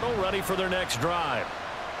of the huddle, ready for their next drive.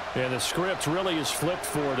 And the script really is flipped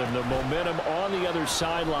for them. The momentum on the other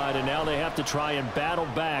sideline, and now they have to try and battle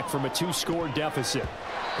back from a 2-score deficit.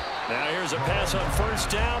 Now here's a pass on first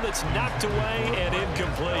down that's knocked away and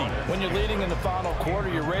incomplete. When you're leading in the final quarter,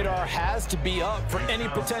 your radar has to be up for any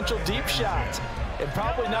potential deep shots. And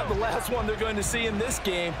probably not the last one they're going to see in this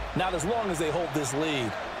game, not as long as they hold this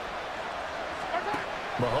lead.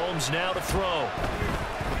 Mahomes now to throw.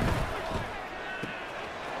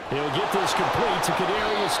 He'll get this complete to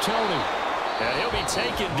Kadarius Toney. And he'll be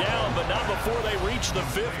taken down, but not before they reach the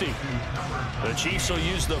 50. The Chiefs will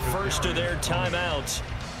use the first of their timeouts.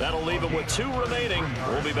 That'll leave them with 2 remaining.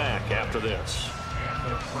 We'll be back after this.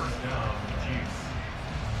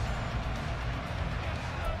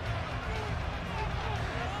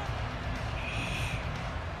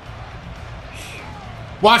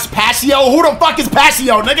 Watch Passio. Who the fuck is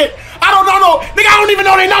Passio, nigga? I don't know, nigga. I don't even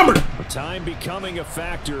know their number. Time becoming a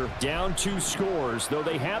factor. Down 2 scores, though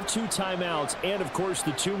they have 2 timeouts and, of course,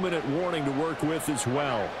 the 2-minute warning to work with as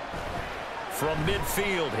well. From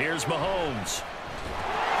midfield, here's Mahomes.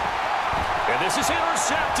 And this is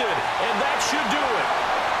intercepted, and that should do it.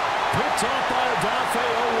 Picked off by Odafe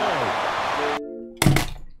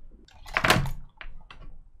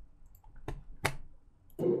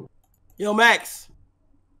Oweh. Yo, Max.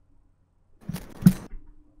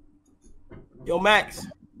 Yo, Max.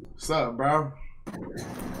 What's up, bro?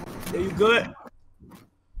 Yo, you good?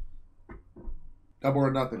 Double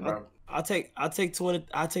or nothing, bro. I'll take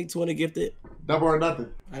 200 gifted. Double or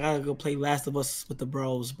nothing. I gotta go play Last of Us with the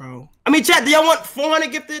bros, bro. I mean, chat, do y'all want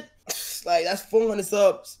 400 gifted? Like, that's 400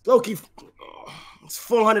 subs. Low-key, it's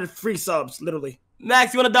 400 free subs, literally.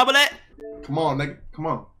 Max, you wanna double that? Come on, nigga. Come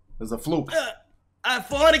on. There's a fluke.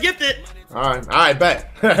 400 gifted. All right,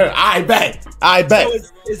 bet. I bet. So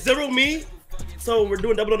it's 0 me. So we're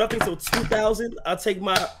doing double or nothing. So 2,000. I'll take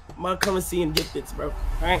my currency and gift it, bro. All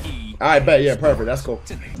right. I bet. Yeah, perfect. That's cool.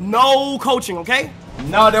 No coaching, okay?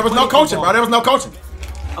 No, there was no coaching, bro. There was no coaching.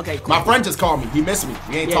 Okay, cool. My friend just called me. He missed me.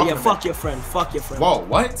 He ain't talking to me. Fuck your friend. Fuck your friend. Whoa,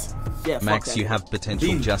 what? Yeah, Max, fuck you that. have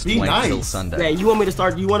potential. Just be wait nice. till Sunday. Yeah, you want me to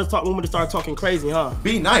start? You want me to start talking crazy, huh?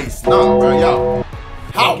 Be nice. No, bro, yo.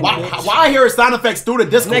 Why I hear sound effects through the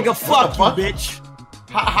Discord? Nigga, fuck you, bitch.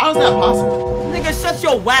 How is that possible? Nigga, shut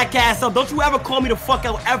your whack ass up. Don't you ever call me the fuck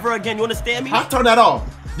out ever again. You understand me? I'll turn that off.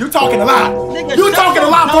 You talking a lot. Nigga, you talking a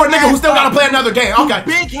lot for a nigga who still gotta play another game. Okay.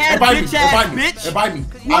 Big head, bitch ass bitch. Invite me.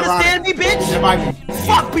 You understand me, bitch? Invite me.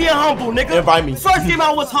 Fuck being humble, nigga. Invite me. First game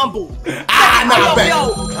I was humble. Nah, bet.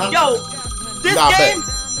 Yo, this Nah, game, bet.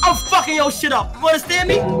 I'm fucking your shit up. You understand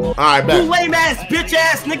me? Alright, bet. You lame ass bitch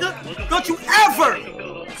ass nigga. Don't you ever.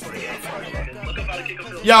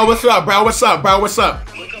 Yo, what's up, bro? What's up, bro? What's up?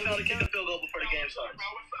 Look up how to kick a field goal before the game starts.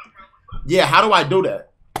 Yeah, how do I do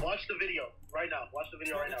that? Watch the video right now. Watch the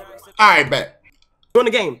video right now, bro. Alright, bet. Doing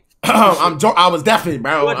the game. I was definitely,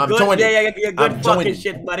 bro. I'm joining. Yeah, good I'm fucking joining.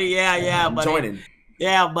 shit, buddy. Yeah, buddy. Joining.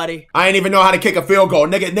 Yeah, buddy. I ain't even know how to kick a field goal.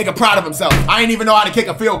 Nigga proud of himself. I ain't even know how to kick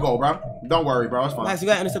a field goal, bro. Don't worry, bro. It's fine. Max, you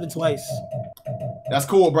got intercepted twice. That's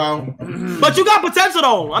cool, bro. But you got potential,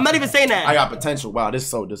 though. I'm not even saying that. I got potential. Wow, this is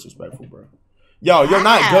so disrespectful, bro. Yo, you're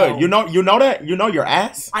not good. You know that? You know your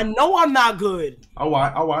ass? I know I'm not good. All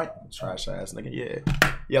right. Trash ass nigga, yeah.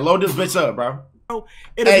 Yeah, load this bitch up, bro.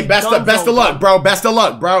 It'll Hey, be best of luck, bro. Best of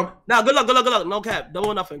luck, bro. Nah, good luck. No cap. Double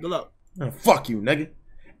or nothing. Good luck. Man, fuck you, nigga.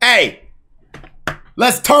 Hey,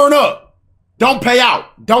 let's turn up. Don't pay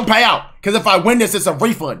out. Because if I win this, it's a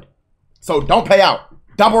refund. So don't pay out.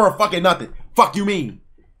 Double or fucking nothing. Fuck you mean.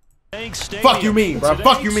 Fuck you mean, bro.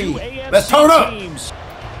 Fuck you mean. Let's turn up.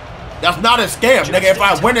 That's not a scam, nigga. If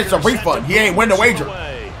I win, it's a refund. He ain't win the wager.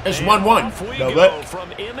 It's 1-1.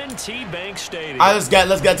 From M&T Bank Stadium. Let's go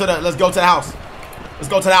to the house. Let's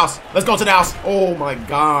go to the house. Oh my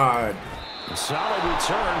God. A solid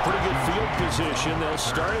return, pretty good field position. They'll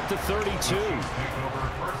start at the 32.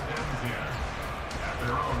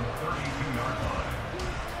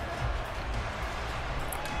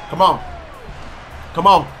 Come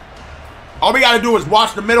on. All we gotta do is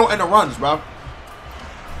watch the middle and the runs, bro.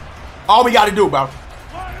 All we gotta do, bro.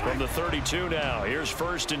 From the 32 now, here's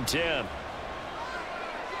 1st and 10.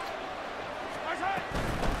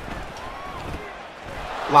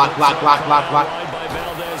 Lock. By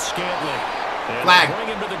Valdez-Scantling. Flag. Bring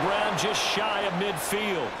him to the ground just shy of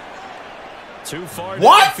midfield. Too far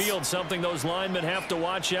What? downfield, something those linemen have to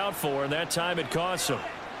watch out for, and that time it costs them.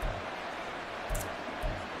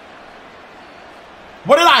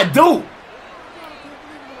 What did I do?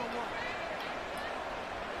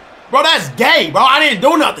 Bro, that's gay, bro. I didn't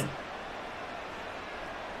do nothing.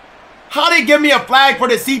 How they give me a flag for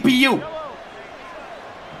the CPU?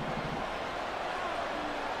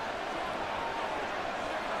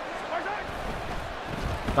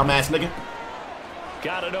 Dumbass nigga.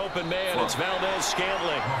 Got an open man. It's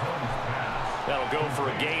Valdez-Scantling. That'll go for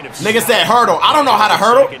a gain of Nigga said hurdle. I don't know how to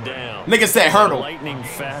hurdle. Nigga said hurdle. Lightning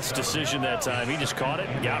fast decision that time. He just caught it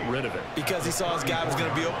and got rid of it. Because he saw his guy was going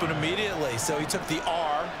to be open immediately. So he took the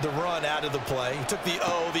R, the run, out of the play. He took the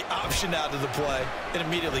O, the option, out of the play, and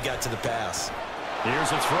immediately got to the pass.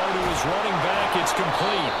 Here's a throw to his running back. It's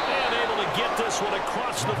complete. And able to get this one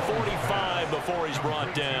across the 45 before he's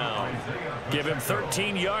brought down. Give him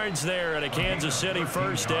 13 yards there and a Kansas City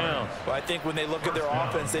first down. Well, I think when they look at their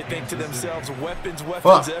offense, they think to themselves, weapons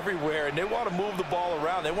everywhere, and they want to move the ball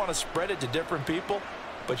around. They want to spread it to different people.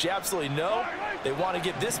 But you absolutely know they want to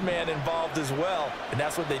get this man involved as well, and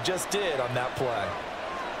that's what they just did on that play.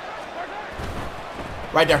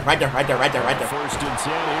 Right there, right there, right there, right there, right there. First and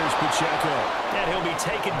 10, here's Pacheco. And he'll be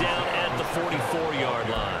taken down at the 44-yard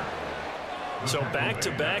line. So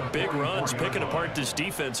back-to-back big runs, picking apart this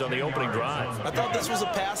defense on the opening drive. I thought this was a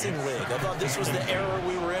passing league. I thought this was the era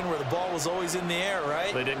we were in where the ball was always in the air,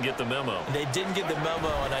 right? They didn't get the memo. They didn't get the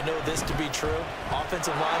memo, and I know this to be true.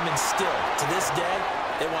 Offensive linemen still, to this day,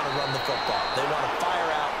 they want to run the football. They want to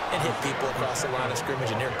fire out and hit people across the line of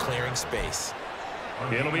scrimmage, and they're clearing space.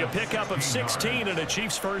 It'll be a pickup of 16 and a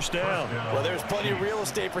Chiefs first down. Well, there's plenty of real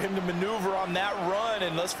estate for him to maneuver on that run,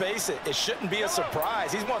 and let's face it, it shouldn't be a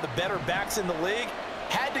surprise. He's one of the better backs in the league.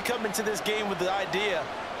 Had to come into this game with the idea,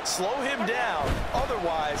 slow him down,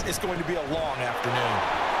 otherwise it's going to be a long afternoon.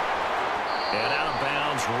 And out of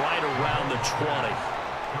bounds right around the 20.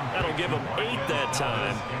 That'll give him 8 that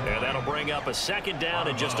time, and that'll bring up a second down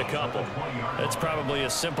in just a couple. That's probably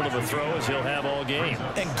as simple of a throw as he'll have all game.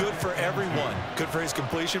 And good for everyone. Good for his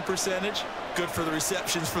completion percentage, good for the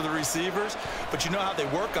receptions for the receivers, but you know how they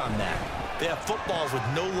work on that. They have footballs with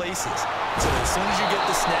no laces, so as soon as you get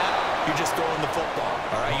the snap, you're just throwing the football,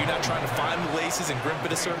 all right? You're not trying to find the laces and grip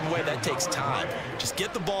it a certain way. That takes time. Just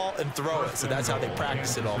get the ball and throw it, so that's how they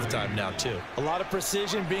practice it all the time now, too. A lot of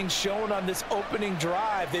precision being shown on this opening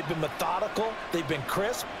drive. They've been methodical, they've been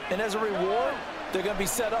crisp, and as a reward, they're going to be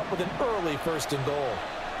set up with an early first and goal.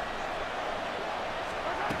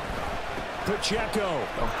 Pacheco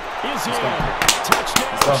is in.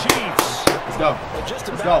 Touchdown Chiefs. Let's go. Just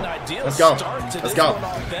Let's about go. an ideal Let's go. start to Let's this go. one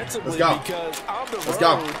offensively Let's go. because on the Let's road,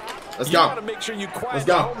 go. Let's you go. gotta make sure you quiet Let's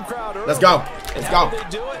the go. home crowd early. Let's go. And Let's how go. do they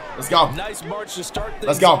do it? Let's go. Nice march to start things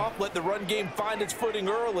Let's go. off. Let the run game find its footing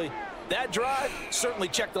early. That drive certainly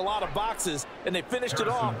checked a lot of boxes, and they finished it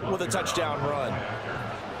off with a touchdown run.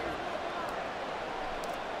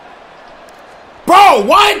 Bro,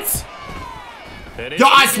 what? Yo,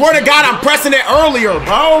 I swear to God, I'm pressing it earlier,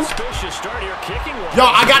 bro. Yo,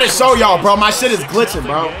 I gotta show y'all, bro. My shit is glitching,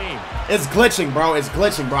 bro. It's glitching, bro. It's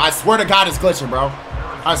glitching, bro. I swear to God, it's glitching, bro.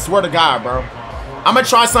 I swear to God, bro. I'm gonna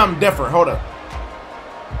try something different. Hold up.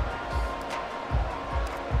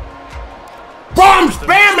 Bro, I'm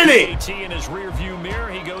spamming it.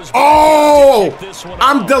 Oh,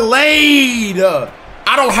 I'm delayed.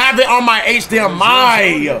 I don't have it on my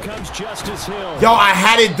HDMI. Yo, I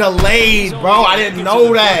had it delayed, bro. I didn't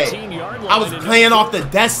know that. I was playing off the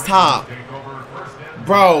desktop.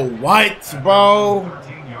 Bro, what, bro?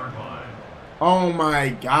 Oh my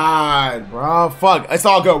God, bro. Fuck. It's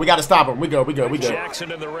all good. We gotta stop him. We good. We good. We good.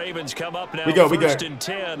 Jackson and the Ravens come up now. We good. We good.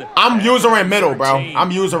 I'm user in middle, bro.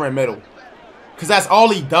 I'm user in middle. Cause that's all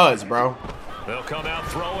he does, bro. They'll come out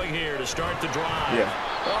throwing here to start the drive. Yeah.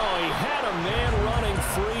 Oh, he had a man running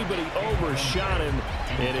free, but he overshot him,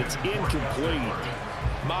 and it's incomplete.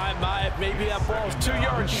 My, maybe that ball is 2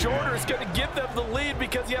 yards shorter. It's going to give them the lead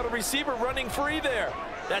because he had a receiver running free there.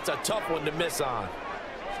 That's a tough one to miss on.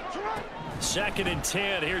 Second and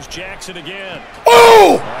 10. Here's Jackson again.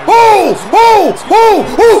 Oh! Oh! Oh! Oh! Oh!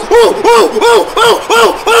 Oh! Oh! Oh! Oh!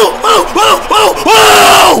 Oh! Oh! Oh!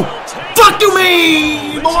 Oh! Fuck you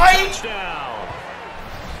mean, boy?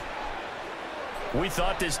 We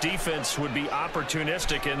thought this defense would be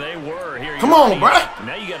opportunistic, and they were. Here, come on, bruh.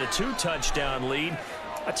 Now you got a 2-touchdown lead.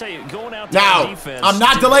 I tell you, going out there now, on defense, I'm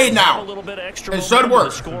not delayed now. A little bit extra it should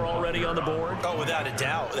work. Score already on the board. Oh, without a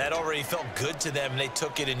doubt. That already felt good to them, and they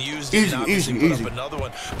took it and used it. Easy. Put up another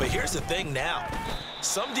one. But here's the thing now.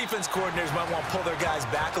 Some defense coordinators might want to pull their guys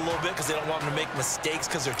back a little bit because they don't want them to make mistakes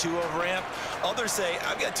because they're too overamped. Others say,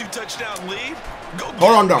 I've got 2-touchdown lead. Go get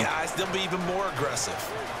them, guys. They'll be even more aggressive.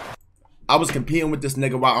 I was competing with this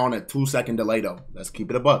nigga while on a 2-second delay, though. Let's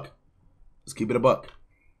keep it a buck. Let's keep it a buck.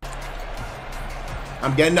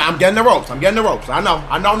 I'm getting the ropes. I'm getting the ropes. I know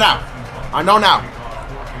now. I know now.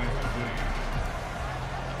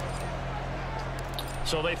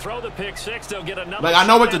 So they throw the pick six. They'll get another. Like, I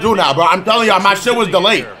know what to do now, bro. I'm telling y'all, my shit was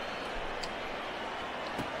delayed.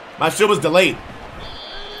 My shit was delayed.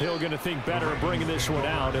 Hill going to think better of bringing this one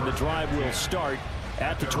out, and the drive will start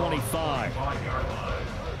at the 25.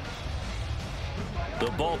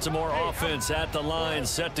 The Baltimore offense at the line,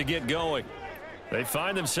 set to get going. They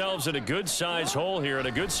find themselves in a good-sized hole here, and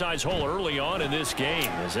a good-sized hole early on in this game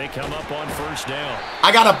as they come up on first down.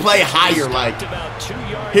 I got to play higher, like,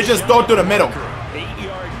 he just throw through the middle.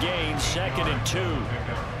 8-yard gain, 2nd and 2.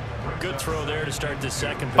 Good throw there to start the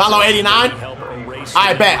second. Follow 89.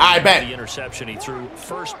 I bet. The interception he threw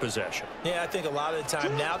first possession. Yeah, I think a lot of the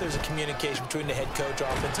time now there's a communication between the head coach,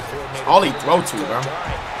 offensive coordinator. All he throw to, bro. All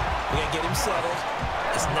right, we gotta get him settled.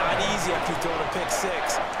 It's not easy after throwing a pick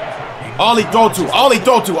 6. All he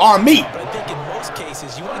throw to on me. But I think in most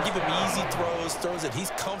cases you want to give him easy throws that he's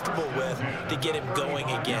comfortable with to get him going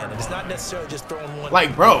again. And it's not necessarily just throwing one,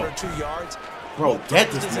 like, bro, 1 or 2 yards. Bro,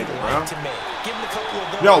 get this nigga, bro. Give him a couple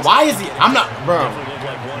of those. Yo, why is he? I'm not, bro.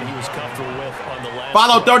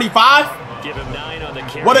 Follow 35. Give him 9 on the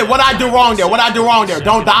carry. What I do wrong there? What I do wrong there?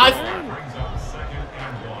 Don't dive.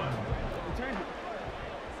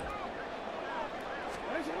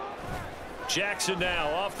 Jackson now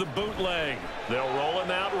off the bootleg. They'll roll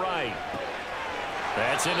him out right.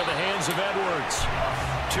 That's into the hands of Edwards.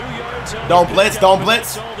 2 yards on. Don't blitz. Don't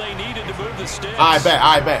blitz. That's all they needed to move the sticks. I bet.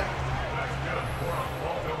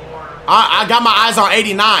 I got my eyes on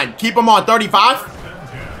 89. Keep him on 35.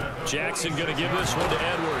 Jackson going to give this one to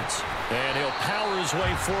Edwards. And he'll power his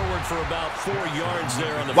way forward for about 4 yards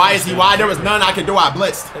there on the. Why is he wide? There was none I could do. I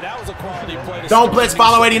blitzed. And that was a quality play. Don't blitz.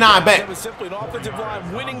 Follow 89. Bet. It was simply an offensive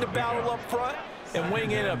line winning the battle up front and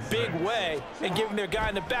winning in a big way and giving their guy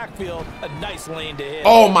in the backfield a nice lane to hit.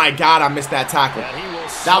 Oh my God, I missed that tackle.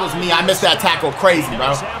 That was me. I missed that tackle. Crazy,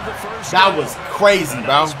 bro. That was crazy,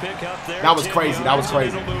 bro. That was crazy. That was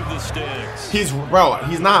crazy.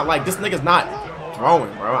 He's not like, this nigga's not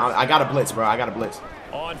throwing, bro. I got to blitz, bro. I got to blitz.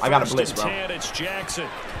 Bro.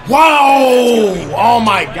 Whoa! Oh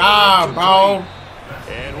my God, bro.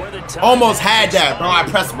 Almost had that, bro. I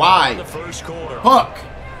pressed Y. Fuck.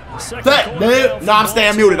 That, dude. No, I'm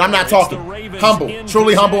staying muted. I'm not talking. Humble.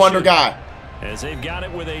 Truly humble under God. As they've got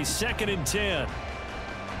it with a 2nd and 10.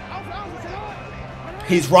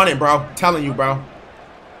 He's running, bro. Telling you, bro.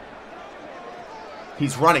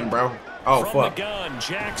 He's running, bro. Oh, from fuck. The gun,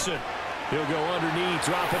 Jackson. He'll go underneath,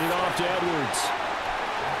 dropping it off to Edwards.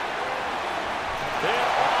 They're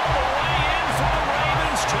all the way in for the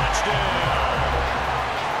Ravens. Touchdown.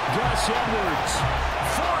 Gus Edwards,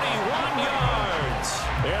 41 yards.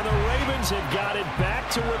 And the Ravens have got it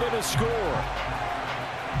back to within a score.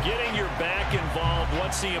 Getting your back involved,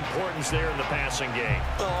 what's the importance there in the passing game?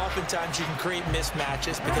 Well, oftentimes you can create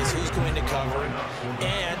mismatches because who's going to cover,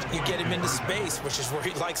 and you get him into space, which is where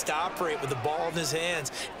he likes to operate with the ball in his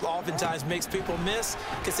hands. Oftentimes makes people miss,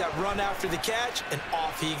 gets that run after the catch, and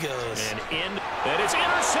off he goes. And it's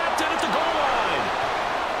intercepted at the goal line.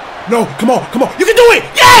 No, come on. You can do it.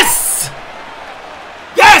 Yes!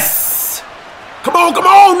 Yes! Come on,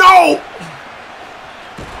 no!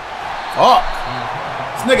 Fuck.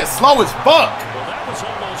 This nigga slow as fuck. Well, that was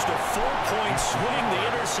almost a 4-point swing. The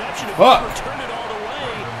interception, if they returned it all the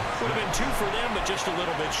way, would have been 2 for them, but just a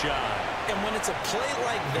little bit shy. And when it's a play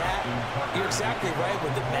like that, you're exactly right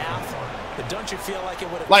with the math. But don't you feel like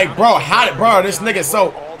it would have... Like, bro, this nigga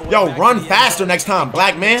so... Yo, run faster next time,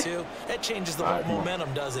 black man. That changes the whole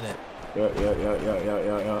momentum, doesn't it? Yeah.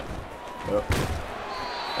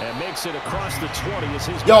 And makes it across the 20 as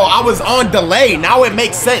his... Yo, I was on delay. Now it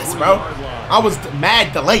makes sense, bro. I was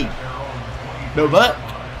mad delayed. No, but...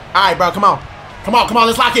 Alright, bro, come on.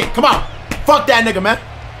 Let's lock in. Come on. Fuck that nigga, man.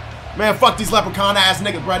 Man, fuck these leprechaun ass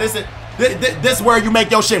niggas, bro. This is where you make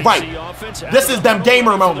your shit right. This is them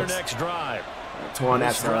gamer moments. On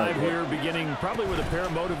that drive here beginning probably with a pair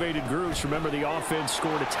of motivated groups. Remember, the offense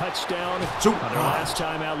scored a touchdown on their last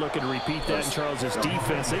time out, looking to repeat that in Charles's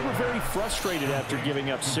defense. They were very frustrated after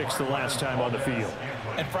giving up 6 the last time on the field.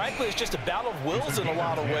 And frankly, it's just a battle of wills in a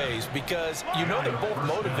lot of ways because you know they're both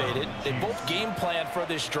motivated, they both game plan for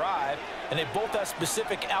this drive, and they both have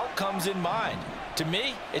specific outcomes in mind. To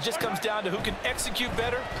me, it just comes down to who can execute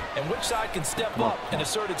better and which side can step up and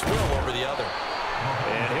assert its will over the other.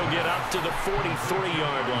 And he'll get up to the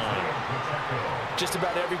 43-yard line. Just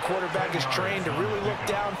about every quarterback is trained to really look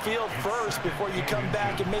downfield first before you come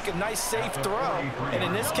back and make a nice, safe throw. And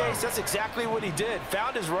in this case, that's exactly what he did.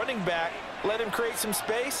 Found his running back, let him create some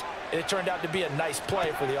space, and it turned out to be a nice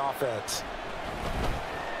play for the offense.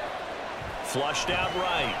 Flushed out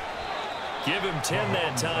right. Give him 10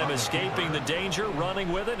 that time, escaping the danger,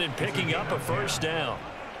 running with it, and picking up a first down.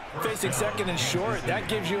 Facing 2nd and short, that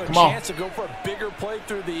gives you a chance to go for a bigger play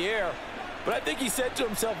through the air. But I think he said to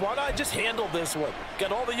himself, why not just handle this one?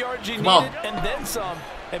 Got all the yards you needed and then some,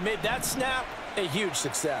 and made that snap a huge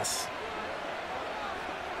success.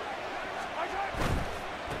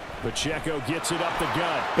 Pacheco gets it up the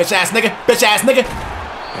gut. Bitch ass nigga. Bitch ass nigga.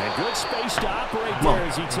 And good space to operate there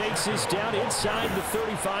as he takes this down inside the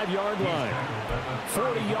 35-yard line.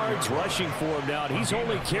 40 yards rushing for him now, and he's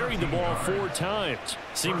only carried the ball 4 times.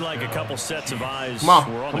 Seemed like a couple sets of eyes were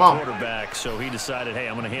on the quarterback, so he decided, hey,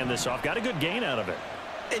 I'm going to hand this off. Got a good gain out of it.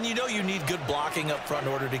 And you know you need good blocking up front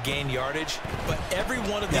in order to gain yardage, but every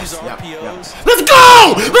one of these RPOs... Let's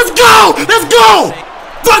go! Let's go! Let's go!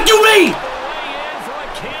 Fuck you, me! For a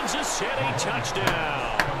Kansas City touchdown.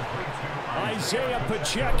 Isaiah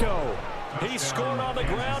Pacheco. He scored on the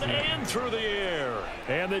ground and through the air.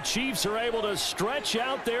 And the Chiefs are able to stretch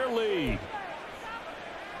out their lead.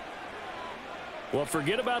 Well,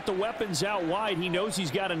 forget about the weapons out wide. He knows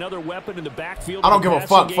he's got another weapon in the backfield. I don't give a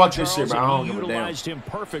fuck. Fuck this shit, bro. I don't give a damn. Utilized him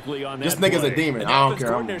perfectly on that This nigga's a demon. I don't care.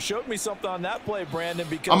 Coordinator showed me something on that play, Brandon,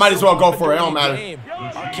 because I might as well go for it. It don't matter.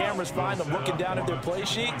 Our cameras find them looking down at their play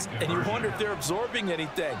sheets, and you wonder if they're absorbing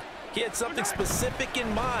anything. He had something specific in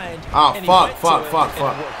mind. Oh, fuck.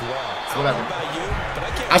 Whatever.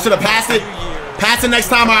 I should have passed it. Pass it next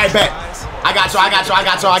time. All right, bet. I got you.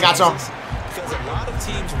 Because a lot of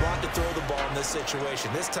teams want to throw the ball in this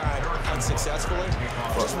situation. This time, unsuccessfully.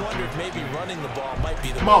 Just wondered maybe running the ball might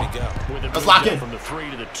be the way to go. Let's lock in. From the 3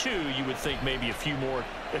 to the 2, you would think maybe a few more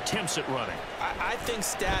attempts at running. I think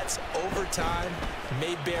stats over time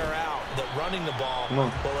may bear out that running the ball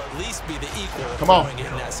will at least be the equal of throwing it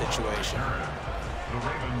in that situation. The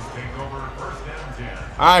Ravens take over first and 10.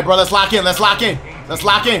 All right, bro. Let's lock in. Let's lock in. Let's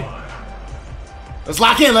lock in. Let's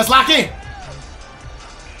lock in. Let's lock in.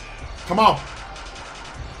 Come on.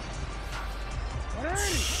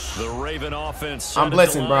 The Raven offense. I'm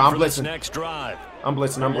blitzing, bro. I'm blitzing. Next drive. I'm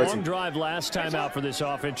blitzing. Long drive last time out for this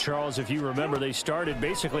offense, Charles. If you remember, they started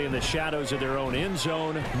basically in the shadows of their own end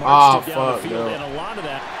zone. Marched it down the field, and a lot of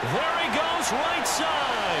that. There he goes, right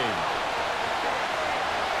side.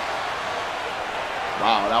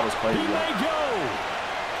 Wow, that was crazy. He may go.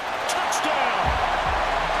 Touchdown.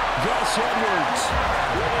 Gus Edwards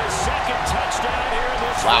with his second touchdown here in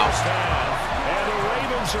this first half. And the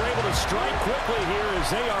Ravens are able to strike quickly here as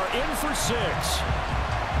they are in for 6.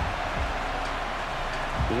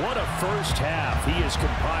 What a first half he is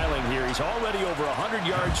compiling here. He's already over 100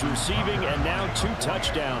 yards receiving and now 2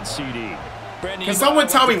 touchdowns, CD. Brandon, can someone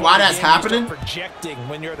tell me why that's happening? Projecting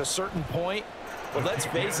when you're at a certain point. Well, let's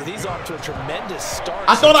face it, he's off to a tremendous start.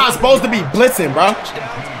 I thought I was supposed to be blitzing, bro.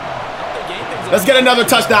 Let's get another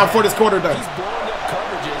touchdown before this quarter done. He's blowing up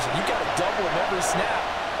coverages. You got to double him every snap.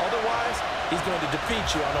 Otherwise, he's going to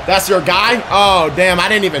defeat you on a... That's your guy? Oh, damn, I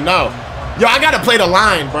didn't even know. Yo, I got to play the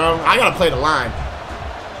line, bro. I got to play the line.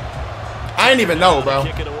 I didn't even know, bro.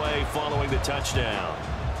 Kick it away following the touchdown.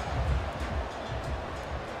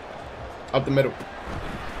 Up the middle.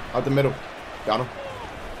 Up the middle. Got him.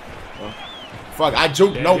 Fuck, I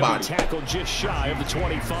juked nobody. Tackled just shy of the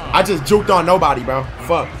 25. I just juked on nobody, bro.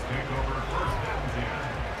 Fuck.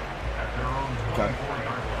 Okay.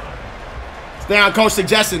 Stay on coach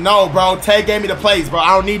suggestion. No, bro. Tay gave me the plays, bro.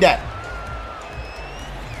 I don't need that.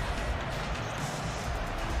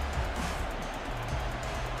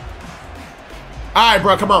 All right,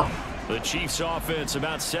 bro. Come on. The Chiefs offense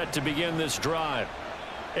about set to begin this drive.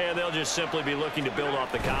 And they'll just simply be looking to build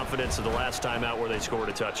off the confidence of the last time out where they scored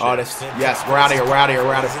a touchdown. Oh, this. Yes, we're out of here. We're out of here.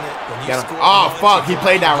 We're out of here. Oh, fuck. He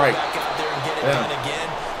played that right.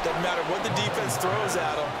 Doesn't matter what the defense throws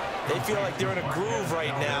at them. They feel like they're in a groove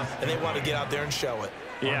right now, and they want to get out there and show it.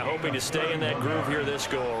 Yeah, hoping to stay in that groove here this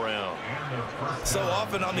go-around. So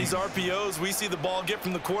often on these RPOs, we see the ball get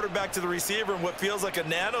from the quarterback to the receiver in what feels like a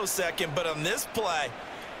nanosecond. But on this play,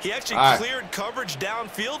 he actually cleared coverage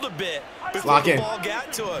downfield a bit before the ball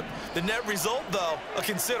got to him. The net result, though, a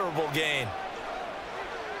considerable gain.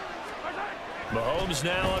 Mahomes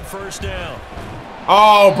now on first down.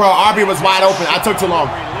 Oh, bro, RB was wide open. I took too long.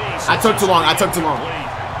 I took too long. I took too long.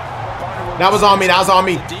 That was on me. That was on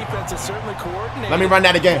me. Let me run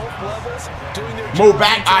that again. Move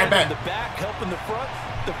back. I bet. The back helping the front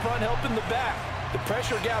helping the back. The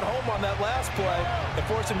pressure got home on that last play and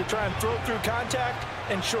forced him to try and throw through contact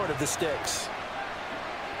and short of the sticks.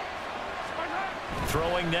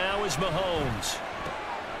 Throwing now is Mahomes.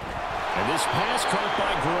 And this pass caught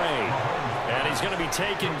by Gray. And he's going to be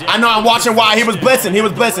taken down. I know, I'm watching why. He was blitzing. He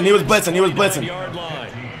was blitzing. He was blitzing. He was blitzing. Yard line.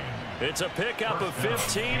 It's a pickup of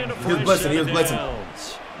 15 and a fresh. He was blitzing. He was blitzing.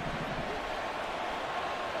 Downs.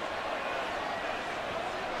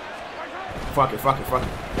 Fuck it, fuck it, fuck it.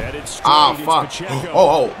 Oh, fuck.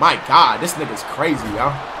 Oh, my God. This nigga's crazy, yo.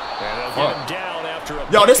 And they'll get him down after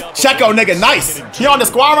Yo, this Checo nigga nice. He on the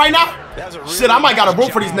squad right now? Shit, I might gotta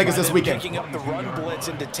root for these niggas this weekend. Picking up the run blitz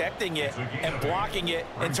and detecting it and blocking it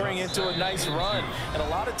and turning it into a nice run. And a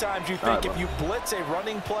lot of times you think if you blitz a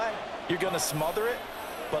running play, you're going to smother it.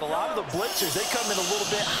 But a lot of the blitzers, they come in a little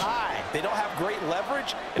bit high. They don't have great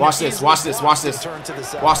leverage. Watch this, watch this, watch this.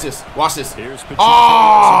 Watch this, watch this.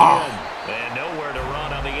 Oh! And nowhere to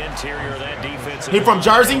run on the interior of that defense. He from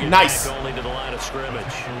Jersey? Nice. Only to the line of scrimmage.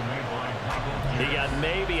 He got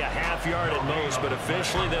maybe a half yard at most, but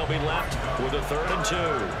officially they'll be left with a 3rd and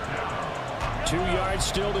 2. 2 yards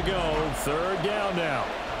still to go. 3rd down now.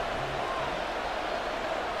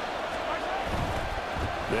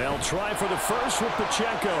 They'll try for the first with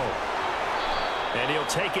Pacheco. And he'll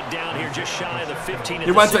take it down here just shy of the 15.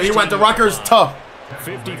 He went to Rutgers tough.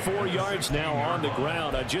 54 yards now on the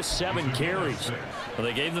ground on just 7 carries. Well,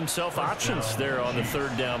 they gave themselves options there on the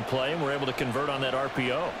 3rd down play and were able to convert on that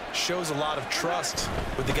RPO. Shows a lot of trust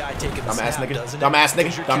with the guy taking the snap, doesn't it? Dumbass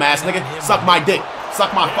nigga. Suck my dick.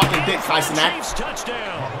 Suck my fucking dick, Kai Cenat.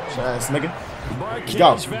 Touchdown. Ass nigga.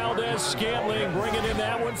 Marquez Valdez-Scantling bringing in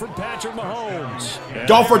that one from Patrick Mahomes.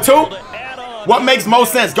 Go for 2? What makes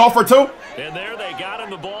most sense? Go for 2? And there they got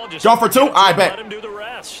him the ball. Just go for 2? I bet. Let him do the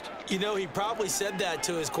rest. You know, he probably said that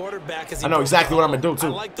to his quarterback. As he I know exactly what I'm going to do, too.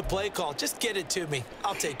 I like the play call. Just get it to me.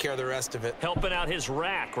 I'll take care of the rest of it. Helping out his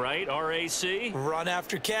rack, right? RAC? Run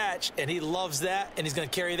after catch, and he loves that, and he's going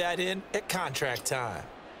to carry that in at contract time.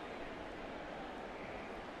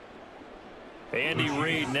 Andy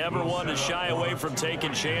Reid never one to shy away from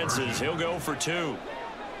taking chances. He'll go for 2.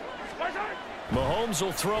 Mahomes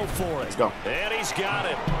will throw for it. Let's go. And he's got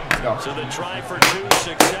it. Let's go. So the try for 2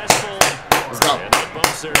 successful. Let's go. And that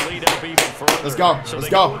bumps their lead up even further. Let's go. So let's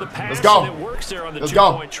go. Let's go. It works there on the let's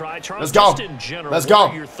go. Try. Let's go. In general, let's go.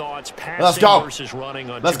 What are your thoughts passing let's go. versus running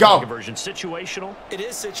on let's go. Conversion? Situational? It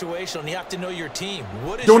is situational, and you have to know your team.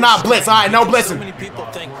 What is Do not blitz. All right, no blitzing. So many people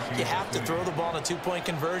think you have to throw the ball in a 2-point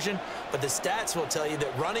conversion, but the stats will tell you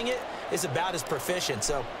that running it is about as proficient.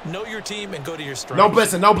 So know your team and go to your strengths. No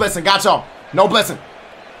blitzing. No blitzing. Got y'all. No blitzing.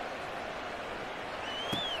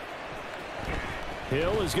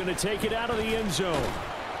 Hill is going to take it out of the end zone.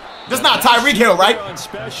 This is not Tyreek Hill, right?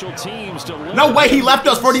 No way he left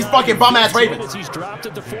us for these fucking bum-ass Ravens. He's dropped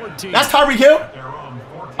at the 14. That's Tyreek Hill?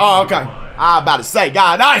 Oh, okay. I'm about to say,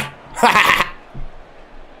 God,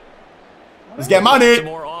 let's get money. Some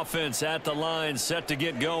more offense at the line, set to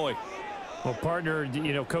get going. Well, partner,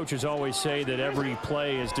 you know, coaches always say that every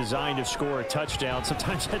play is designed to score a touchdown.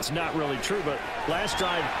 Sometimes that's not really true, but last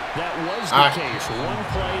drive, that was the case. One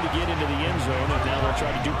play to get into the end zone, and now they'll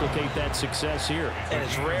try to duplicate that success here. And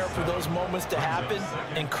it's rare for those moments to happen.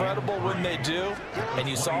 Incredible when they do. And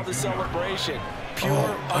you saw the celebration.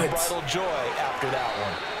 Pure, unbridled joy after that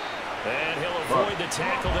one. And he'll avoid the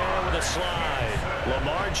tackle there with a slide.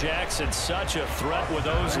 Lamar Jackson, such a threat with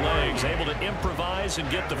those legs, able to improvise and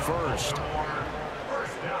get the first.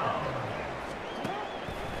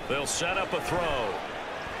 They'll set up a throw.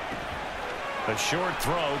 A short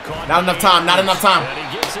throw caught. Not enough time, not enough time. And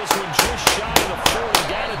he gets this one just shy of the 40,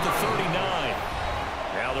 down at the 39.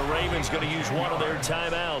 Now the Ravens going to use one of their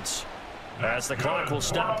timeouts, as the clock will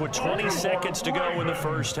stop with 20 seconds to go in the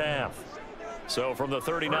first half. So from the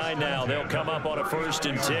 39 now, they'll come up on a 1st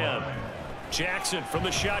and 10. Jackson from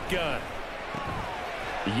the shotgun.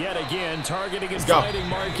 Yet again, targeting and fighting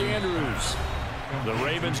Mark Andrews. The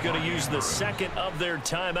Ravens going to use the second of their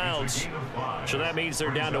timeouts. So that means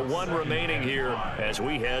they're down to 1 remaining here as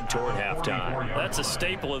we head toward halftime. That's a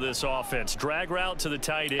staple of this offense. Drag route to the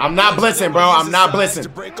tight end. I'm not blitzing, bro. I'm not blitzing.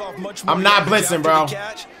 I'm not blitzing, bro.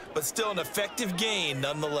 But still an effective gain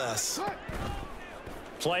nonetheless.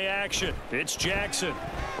 Play action. It's Jackson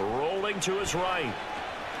rolling to his right.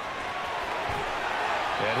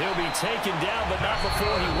 And he'll be taken down, but not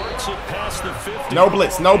before he works it past the 50. No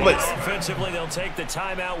blitz, no blitz. Offensively, they'll take the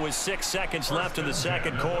timeout with 6 seconds left in the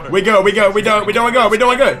second quarter. We good, we doing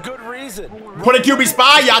good. Good reason. Put a QB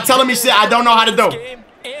spy, y'all telling me shit I don't know how to do.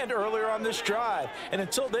 And earlier on this drive. And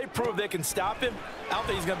until they prove they can stop him, I don't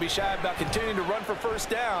think he's going to be shy about continuing to run for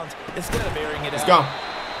first downs instead of airing it out. Let's go.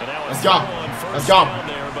 Let's go. Let's go.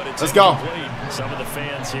 Let's go. Some of the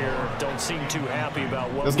fans here don't seem too happy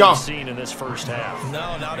about what we've seen in this first half.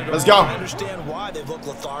 No, not at all. Let's go. I understand why they've looked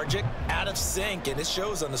lethargic, out of sync, and it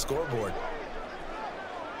shows on the scoreboard.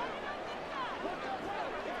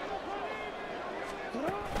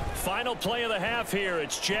 Final play of the half here.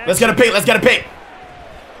 It's Jackson. Let's get a pick. Let's get a pick.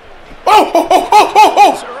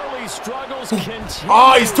 Oh! Early struggles continue.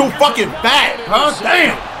 Oh, he's too fucking fat, huh?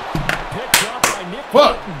 Damn.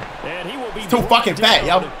 Fuck. He's too fucking fat,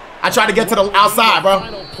 yo. I tried to get to the outside, bro.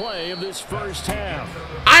 Final play of this first half.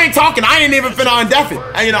 I ain't talking. I ain't even finna undeaf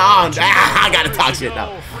it. You know, I gotta talk shit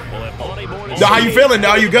now. So how you feeling?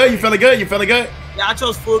 Though? You good? You feeling good? You feeling good? Yeah, I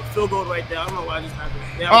chose field goal right there. I don't know why I just happened.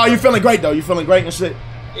 Yeah, oh, you feeling great though? You feeling great and shit?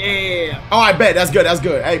 Yeah. Oh, I bet. That's good. That's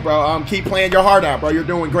good. Hey, bro. Keep playing your heart out, bro. You're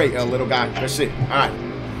doing great, little guy. Good shit. All right.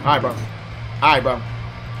 All right, bro. All right, bro.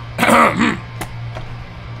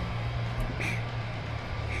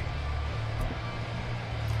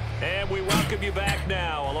 And we welcome you back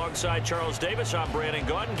now. Alongside Charles Davis, I'm Brandon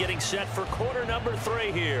Gordon, getting set for quarter number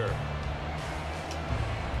 3 here.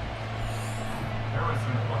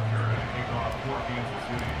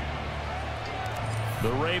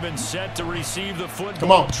 The Ravens set to receive the football.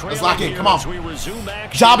 Come on, let's lock in. Come on.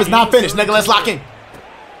 Job is not finished, nigga. Let's lock in.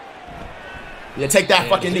 Yeah, take that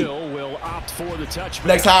fucking knee.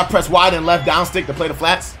 Next time, press wide and left down stick to play the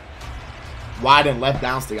flats. Wide and left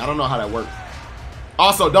down stick. I don't know how that works.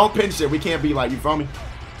 Also, don't pin shit. We can't be like, you feel me?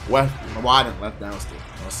 Wide and left down stick.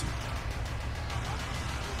 Let's see.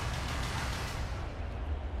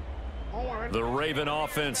 The Raven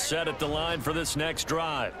offense set at the line for this next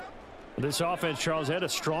drive. This offense, Charles, had a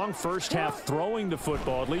strong first half throwing the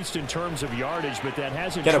football, at least in terms of yardage, but that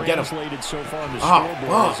hasn't translated so far in the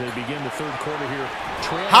scoreboard as they begin the third quarter here.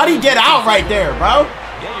 How'd he get out right there, bro?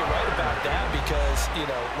 Yeah, you're right about that because, you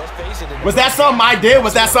know, let's face it. Was that something I did?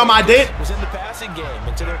 Was that something I did? It was in the passing game,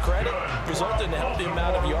 and to their credit, resulted in a healthy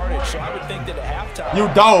amount of yardage. So I would think that at halftime. You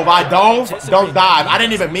dove. I dove. Don't dive. I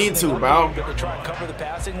didn't even mean to, bro. To try and cover the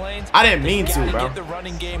passing lanes. I didn't mean to, bro. Get the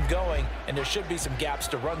running game going, and there should be some gaps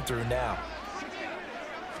to run through now.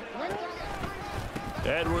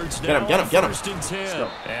 Edwards get him. First and 10.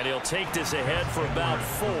 And he'll take this ahead for about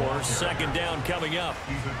 4. Second down coming up.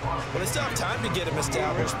 Well, they still have time to get him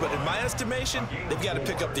established, but in my estimation, they've got to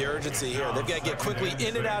pick up the urgency here. They've got to get quickly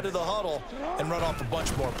in and out of the huddle and run off a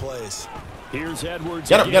bunch more plays. Here's Edwards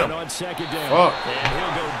get him. On second down. Oh. And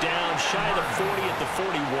he'll go down shy of the 40 at the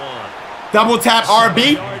 41. Double tap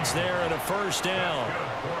RB. Yards there and a first down.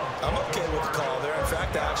 I'm okay with the call there. In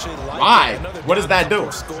fact, I actually like why? What does that do?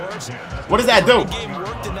 What does that do? The game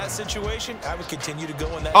worked in that situation. I would continue to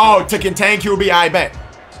go in that. Oh, to contain QB, I bet.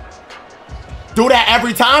 Do that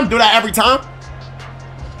every time? Do that every time?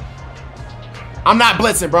 I'm not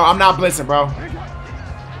blitzing, bro. I'm not blitzing, bro.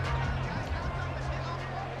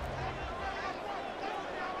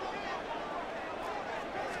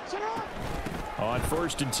 On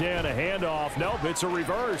first and 10, a handoff. Nope, it's a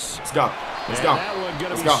reverse. Let's go. Let's go.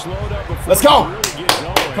 Let's go. Let's go.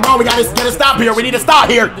 Come on, we gotta get a stop here. We need to stop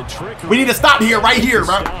here. We need to stop here, right here,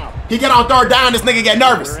 bro. He get on third down, this nigga get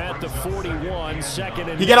nervous.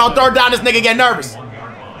 He get on third down, this nigga get nervous.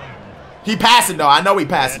 He passing though. I know he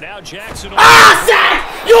passing.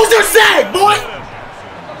 Sack! Use your sack, boy.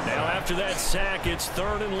 Now after that sack, it's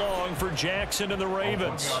 3rd and long for Jackson and the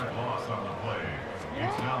Ravens.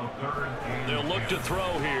 They'll look to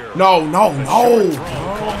throw here. No.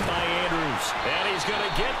 Caught by Andrews. And he's going to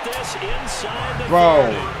get this inside the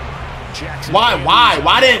 30. Why?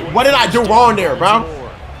 What did I do wrong there, bro?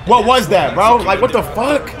 What was that, bro? Like, what the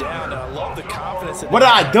fuck? What did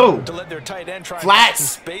I do? To let their tight end try Flats.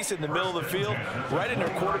 Space in the middle of the field, right in their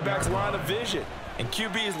quarterback's line of vision. And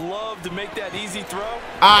QBs love to make that easy throw. All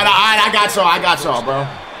right, I got y'all, bro.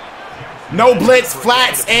 No blitz,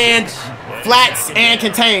 flats and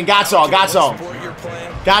contain. Got y'all. Got y'all.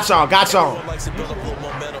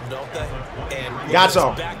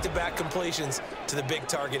 Back-to-back completions to the big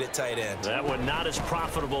target at tight end. That one not as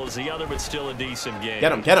profitable as the other, but still a decent game.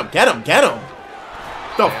 Get him. The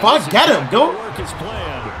fuck? Get him, dude.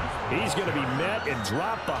 He's going to be met and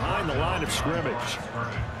dropped behind the line of scrimmage.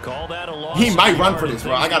 Call that a loss. He might run for this,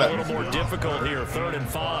 bro. I got a little more difficult here. 3rd and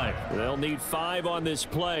 5. They'll need 5 on this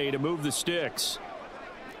play to move the sticks.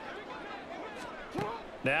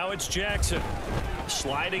 Now it's Jackson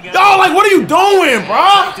sliding out. Yo, like, what are you doing,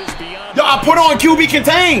 bro? Yo, I put on QB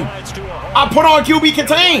contain.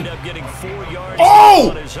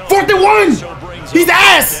 Oh, 4th and 1. He's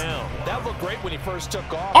ass. That looked great when he first took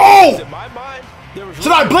off. Oh. In my mind, there was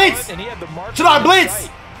Should I blitz? Should I blitz?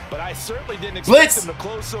 But I certainly didn't expect him to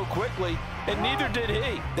close so quickly, and neither did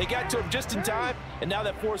he. They got to him just in time, and now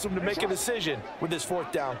that forced him to make a decision with his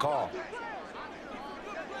 4th down call.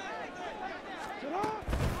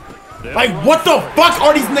 Like, what the fuck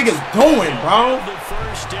are these niggas doing, bro? The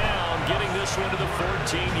first down, getting this one to the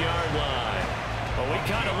 14-yard line. Well, we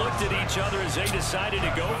kind of looked at each other as they decided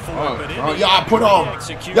to go for it, but y'all put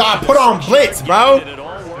on blitz, bro. It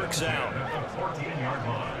all works out.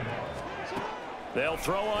 They'll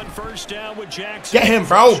throw on first down with Jackson. Get him,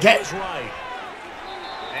 bro.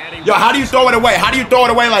 Yo, how do you throw it away? How do you throw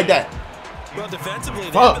it away like that? Well, defensively,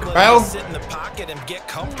 they fuck, bro. sit in the pocket and get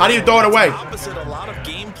comfortable. How do you throw it away? Opposite a lot of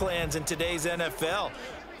game plans in today's NFL.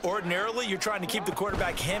 Ordinarily, you're trying to keep the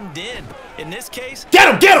quarterback hemmed in. In this case,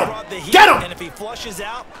 get him! Get him! Get him! And if he flushes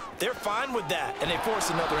out, they're fine with that, and they force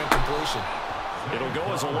another incompletion. It'll go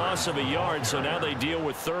as a loss of a yard, so now they deal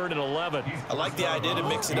with 3rd and 11. I like the idea to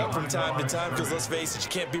mix it up from time to time because, let's face it, you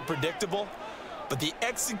can't be predictable. But the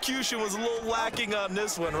execution was a little lacking on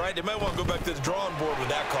this one, right? They might want to go back to the drawing board with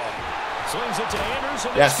that call. Slings it to Anders,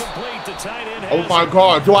 and yes. It's complete. The tight end oh my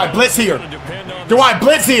God! Do I blitz here? Do I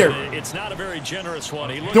blitz here? It's not a very generous one.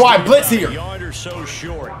 He looks do I blitz here? A yard or so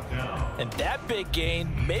short. And that big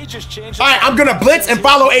gain may just change. All right, I'm gonna blitz and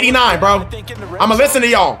follow 89, bro. I'm gonna listen to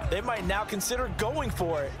y'all. They might now consider going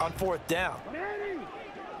for it on 4th down.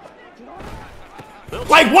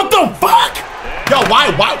 Like, what the fuck? Yo,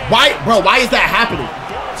 why, bro, why is that happening?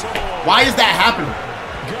 Why is that happening?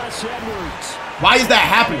 Why is that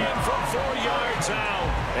happening?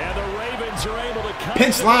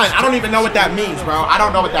 Pinch line, I don't even know what that means, bro. I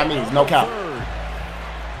don't know what that means, no cap.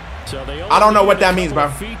 I don't know what that means, bro.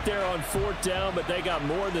 Feet there on 4th down, but they got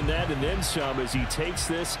more than that and then some as he takes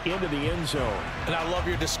this into the end zone. And I love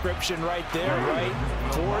your description right there, right?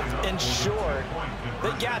 4th and short.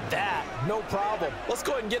 They got that, no problem. Let's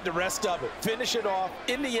go ahead and get the rest of it. Finish it off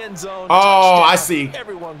in the end zone. Oh, touchdown. I see.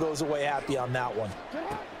 Everyone goes away happy on that one.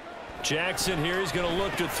 Jackson here, he's going to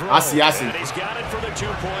look to throw. I see. And he's got it for the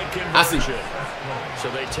 2-point conversion. I see. So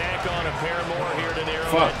they tack on a pair more here to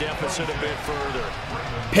narrow that deficit a bit further.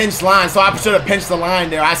 Pinch line, so I should have pinched the line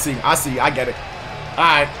there. I see. I get it. All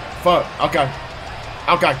right. Fuck. Okay.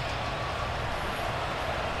 Okay.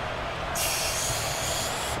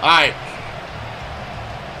 All right.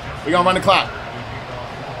 We're going to run the clock.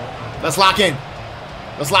 Let's lock in.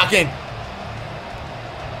 Let's lock in.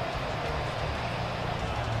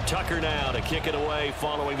 Tucker now to kick it away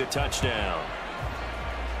following the touchdown.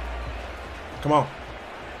 Come on.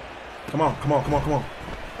 Come on. Come on. Come on. Come on.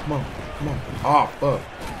 Come on. Come on. Oh, fuck.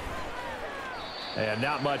 And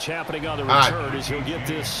not much happening on the return as he'll get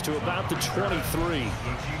this to about the 23. The Chiefs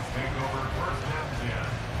take over 1st and 10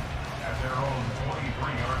 at their own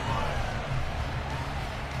 23-yard line.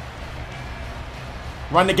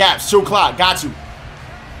 Run the gaps. 2 o'clock. Got you.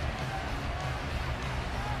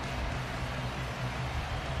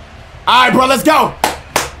 All right, bro. Let's go.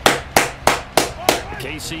 The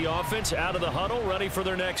KC offense out of the huddle, ready for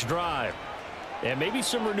their next drive. And maybe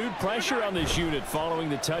some renewed pressure on this unit following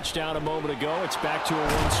the touchdown a moment ago. It's back to a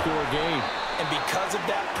 1-score game. And because of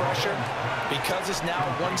that pressure, because it's now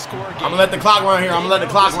a 1-score game, I'm going to let the clock run here. I'm going to let the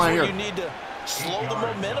clock run here. You need to slow the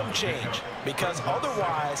momentum change because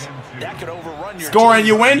otherwise that could overrun your score team. And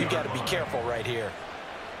you win? You got to be careful right here.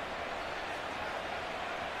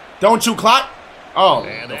 Don't you clock? Oh,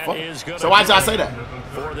 and the fuck? So why did I say that?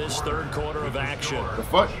 For this 3rd quarter of action. The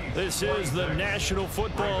fuck? This is the National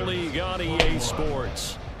Football League on EA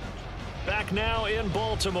Sports. Back now in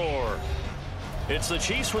Baltimore. It's the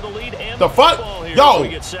Chiefs with the lead and the fuck? Here. Yo! We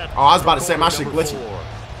get set I was about to say my shit glitchy. 4. All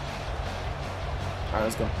right,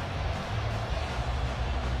 let's go.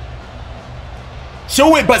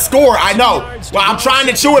 Chew it, but score. I know. Well, I'm trying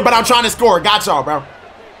to chew it, but I'm trying to score. Got y'all, bro.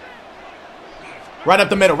 Right up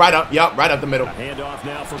the middle. Right up. Yup, right up the middle. Handoff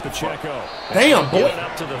now for Pacheco. Damn, boy. Get it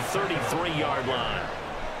up to the 33-yard line.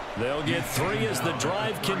 They'll get 3 as the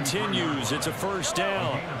drive continues. It's a 1st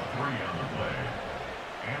down.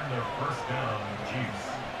 And their 1st down, Chiefs.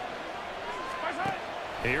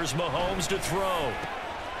 Here's Mahomes to throw.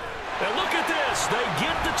 And look at this. They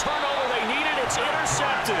get the turnover they needed. It's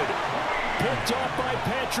intercepted. Picked off by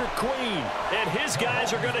Patrick Queen. And his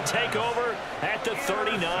guys are going to take over at the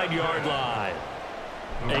 39-yard line.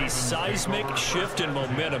 A seismic shift in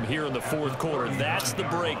momentum here in the 4th quarter. That's the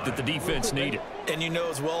break that the defense needed. And you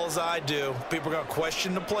know as well as I do, people are going to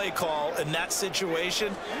question the play call in that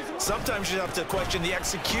situation. Sometimes you have to question the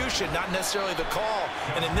execution, not necessarily the call.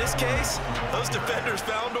 And in this case, those defenders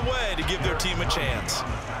found a way to give their team a chance.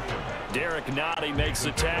 Derek Nottie makes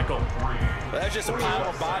the tackle. That's just a pile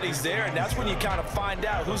of bodies there, and that's when you kind of find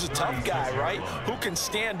out who's a tough guy, right? Who can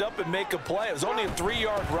stand up and make a play. It was only a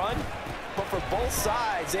 3-yard run, but for both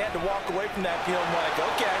sides, they had to walk away from that feeling like,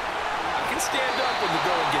 okay, I can stand up when the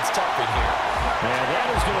going gets tough in here. And that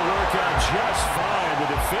is going to work out just fine.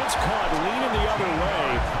 The defense caught leaning the other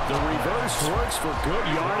way. The reverse works for good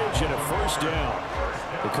yardage and a 1st down.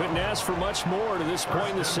 They couldn't ask for much more to this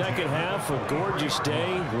point in the 2nd half. A gorgeous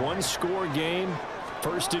day, 1-score game.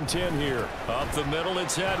 1st and 10 here. Up the middle,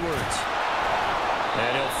 it's Edwards.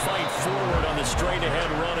 And he'll fight forward on the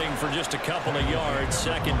straight-ahead running for just a couple of yards.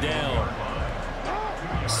 2nd down.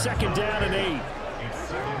 2nd down and 8.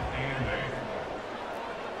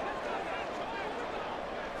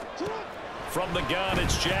 From the gun,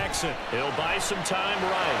 it's Jackson. He'll buy some time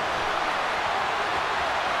right.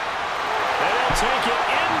 And he'll take it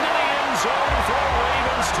into the end zone for a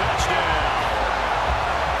Ravens touchdown.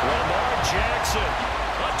 Lamar Jackson,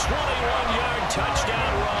 a 21-yard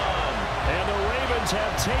touchdown run. And the Ravens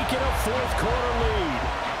have taken a fourth-quarter lead.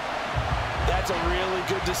 That's a really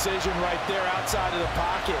good decision right there outside of the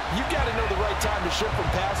pocket. You got to know the right time to shift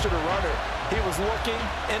from passer to runner. He was looking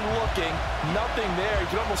and looking, nothing there. You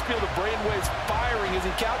can almost feel the brainwaves firing as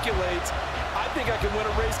he calculates, I think I can win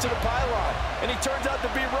a race to the pylon. And he turns out to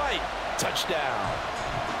be right. Touchdown.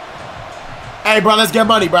 Hey, bro, let's get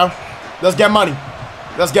money, bro. Let's get money.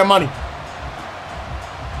 Let's get money.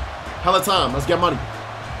 Hella time. Let's get money.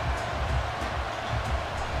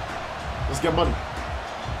 Let's get money.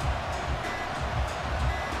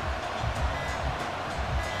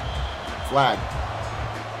 Flag.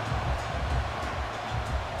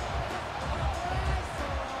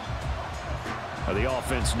 The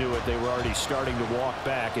offense knew it. They were already starting to walk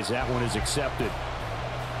back as that one is accepted.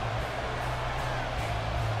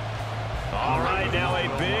 All right, now a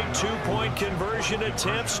big two-point conversion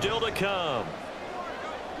attempt still to come.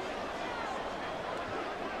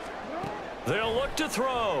 They'll look to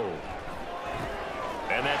throw.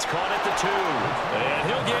 And that's caught at the 2. And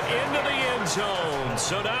he'll get into the end zone.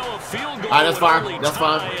 So now a field goal. All right, that's fine. That's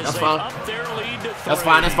fine. That's fine. That's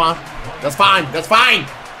fine. That's fine. That's fine. That's fine.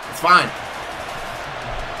 That's fine.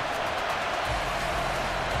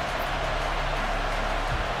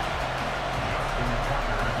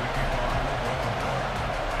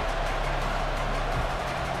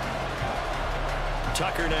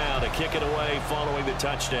 Tucker now to kick it away following the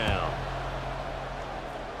touchdown.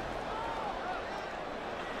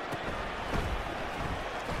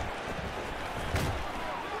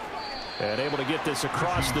 And able to get this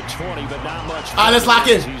across the 20, but not much. All right, let's lock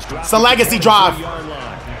in. It's a legacy drive.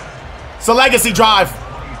 It's a legacy drive.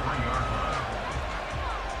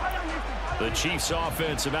 The Chiefs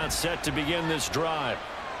offense about set to begin this drive.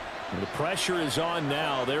 The pressure is on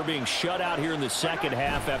now. They're being shut out here in the second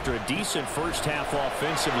half after a decent first half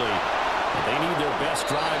offensively. They need their best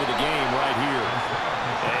drive of the game right here.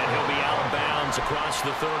 And he'll be out of bounds across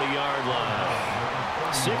the 30-yard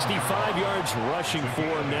line. 65 yards rushing for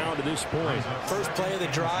him now to this point. First play of the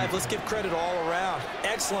drive. Let's give credit all around.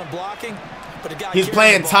 Excellent blocking. But the guy he's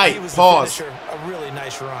playing tight. He was Pause. The finisher. A really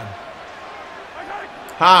nice run.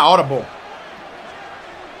 High audible.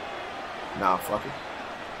 Nah, fuck it.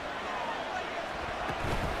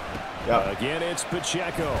 Yep. Again, it's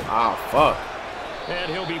Pacheco. Ah, fuck.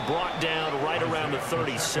 And he'll be brought down right around the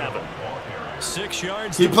 37. 6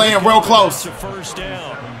 yards. He's playing real close. To first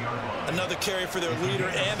down. Another carry for their leader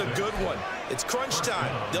and a good one. It's crunch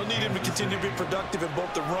time. They'll need him to continue to be productive in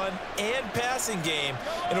both the run and passing game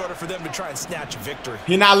in order for them to try and snatch a victory.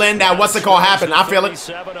 He not letting that what's it called happen. I feel it.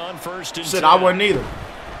 On first and Shit, 10. I wouldn't either.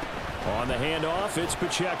 On the handoff, it's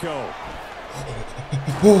Pacheco.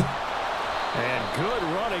 And good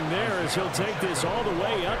running there as he'll take this all the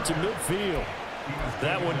way up to midfield.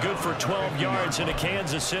 That one good for 12 yards into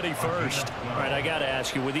Kansas City first. All right, I got to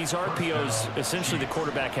ask you, with these RPOs, essentially the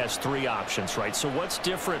quarterback has 3 options, right? So what's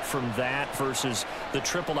different from that versus the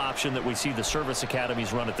triple option that we see the service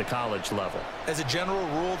academies run at the college level? As a general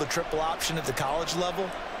rule, the triple option at the college level,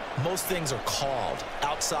 most things are called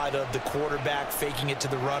outside of the quarterback faking it to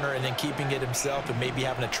the runner and then keeping it himself and maybe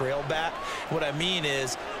having a trail back. What I mean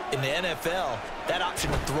is, in the NFL, that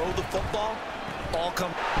option to throw the football all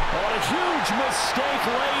come on a huge mistake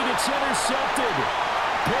late. It's intercepted.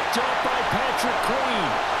 Picked up by Patrick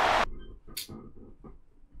Queen.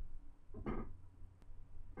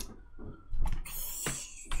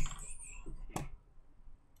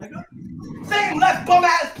 Same left bum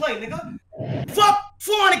ass play, nigga. Fuck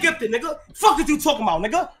 400 gifted, nigga. Fuck is you talking about,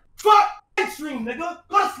 nigga? Fuck stream, nigga.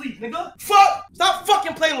 Go to sleep, nigga. Fuck. Stop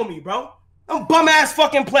fucking playing with me, bro. Them bum ass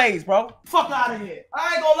fucking plays, bro. Fuck out of here.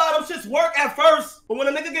 I ain't gonna lie, them shits work at first, but when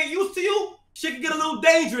a nigga get used to you, shit can get a little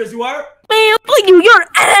dangerous, you heard? Man, look you, your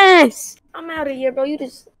ass. I'm out of here, bro. You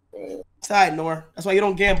just. It's alright, Nor. That's why you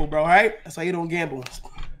don't gamble, bro, alright? That's why you don't gamble.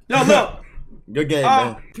 Yo, look. Good game,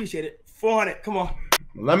 man. Appreciate it. 400, come on.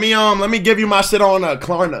 Let me give you my shit on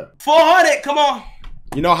Klarna. 400, come on.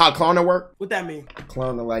 You know how Klarna work? What that mean?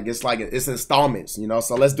 Klarna, it's installments, you know.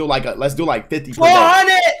 So let's do like 50.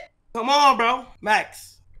 400. Come on, bro.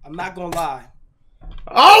 Max, I'm not gonna lie.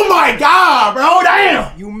 Oh my god, bro!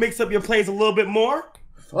 Damn. You mix up your plays a little bit more.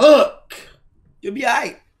 Fuck. You'll be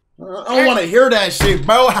alright. I don't want to hear that shit,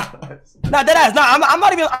 bro. Nah, that ass. Nah, I'm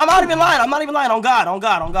not even lying. I'm not even lying. On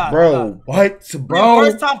God. Bro, what, bro?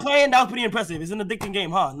 First time playing, that was pretty impressive. It's an addicting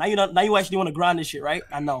game, huh? Now you actually want to grind this shit, right?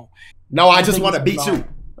 I know. No, I just want to beat you.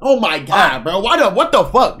 Oh my God, bro. What the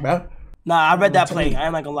fuck, bro? Nah, I read that play. I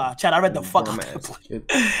ain't not gonna lie. Chad, I read the fuck out that play.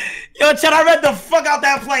 Yo, Chad, I read the fuck out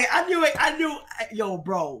that play. I knew it. Yo,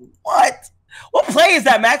 bro. What? What play is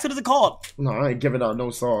that, Max? What is it called? No, I ain't giving out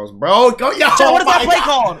no songs, bro. Go, yo, Chad, what is that play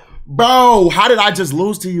called? Bro, how did I just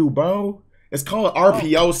lose to you, bro? It's called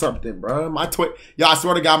RPO something, bro. My Twitch. Yo, I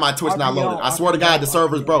swear to God, my Twitch not loaded. I swear to God, the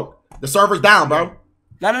server's broke. The server's down, bro.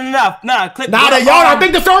 Nah. Click. I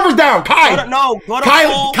think the server's down. Kai. Go to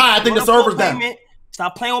Kai, I think the server's down.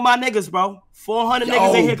 Stop playing with my niggas, bro. 400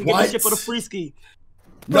 niggas in here can get this shit for the free ski.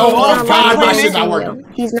 No, God, my shit's not working.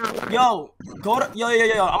 He's not lying. Yo, go to yo.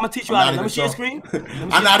 I'm gonna teach you how to. Let me share your screen.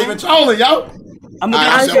 I'm not even trolling, yo. I'm looking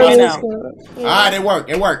at your right now. All right, it worked.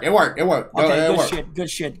 Okay, good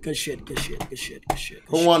shit.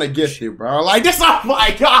 Who wanna gift you, bro? Like this, oh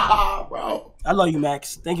my God, bro. I love you,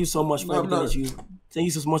 Max. Thank you so much for everything that you. Thank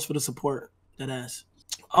you so much for the support. That ass.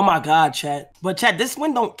 Oh my God, chat. But chat, this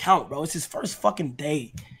win don't count, bro. It's his first fucking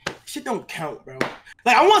day. Shit don't count, bro.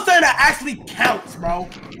 Like, I want something that actually counts, bro.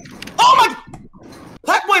 Oh my...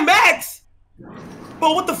 plaqueboymax!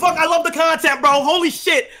 Bro, what the fuck? I love the content, bro. Holy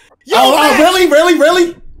shit. Yo,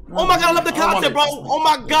 really? Oh my God, I love the content, bro. Oh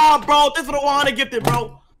my God, bro. This is what I want to gifted,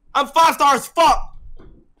 bro. I'm 5-star as fuck.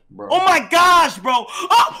 Bro. Oh my gosh, bro.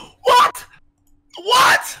 Oh, what?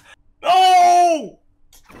 What? No.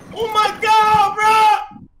 Oh my God,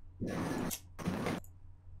 bro.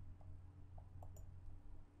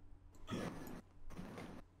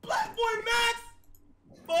 plaqueboymax.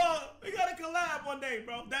 Fuck, we gotta collab one day,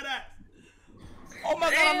 bro. That ass. Oh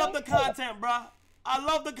my God, I love the content, bro. I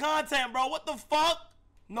love the content, bro. What the fuck?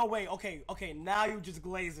 No, wait. Okay. Now you just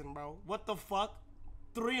glazing, bro. What the fuck?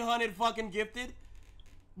 300 fucking gifted?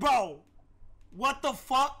 Bro, what the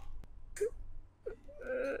fuck?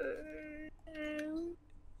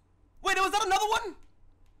 Wait, was that another one?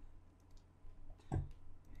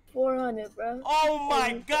 400, bro. Oh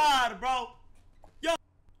my God, bro. Yo,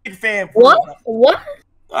 big fan. What? All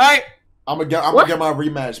right. I'm gonna get my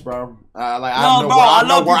rematch, bro. I love you,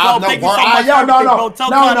 bro. Thank you so much. No. Tell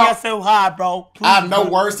Connie I said hi, bro. Please, I have no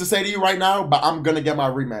words to say to you right now, but I'm gonna get my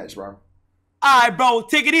rematch, bro. All right, bro.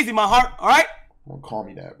 Take it easy, my heart. All right. Don't call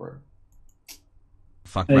me that, bro.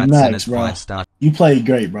 Fuck, hey, Max, bro. You played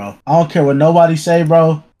great, bro. I don't care what nobody say,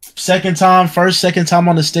 bro. Second time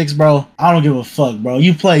on the sticks, bro. I don't give a fuck, bro.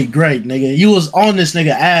 You played great, nigga. You was on this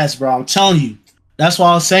nigga ass, bro. I'm telling you. That's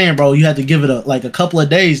why I was saying, bro. You had to give it a couple of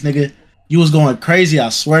days, nigga. You was going crazy, I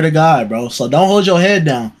swear to God, bro. So don't hold your head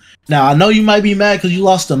down. Now, I know you might be mad because you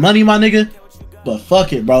lost the money, my nigga. But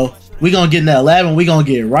fuck it, bro. We gonna get in that 11. We gonna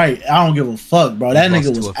get it right. I don't give a fuck, bro. That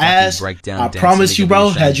nigga was ass. I promise you, bro.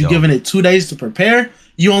 Had you given it 2 days to prepare,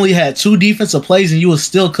 you only had 2 defensive plays and you was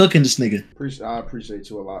still cooking this nigga. I appreciate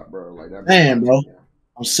you a lot, bro. Like that. Man, bro.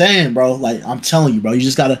 I'm saying, bro. Like I'm telling you, bro. You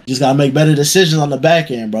just gotta make better decisions on the back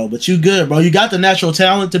end, bro. But you good, bro. You got the natural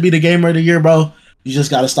talent to be the gamer of the year, bro. You just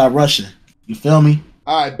gotta stop rushing. You feel me?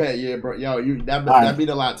 All right, bet, yeah, bro. Yo, that mean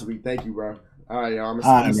a lot to me. Thank you, bro. All right, yo, I'm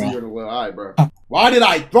gonna see you in a little. All right, bro. Why did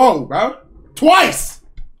I throw, bro? Twice.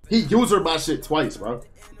 He user my shit twice, bro.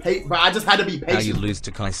 Hey, but I just had to be patient. How you lose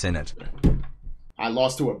to Kai Cenat? I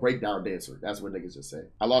lost to a breakdown dancer. That's what niggas just say.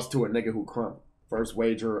 I lost to a nigga who crumb. First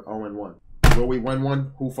wager 0-1. Will we win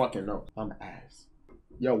one? Who fucking knows? I'm ass.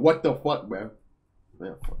 Yo, what the fuck, bro?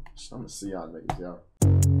 Man, fuck. I'm gonna see y'all niggas, yo.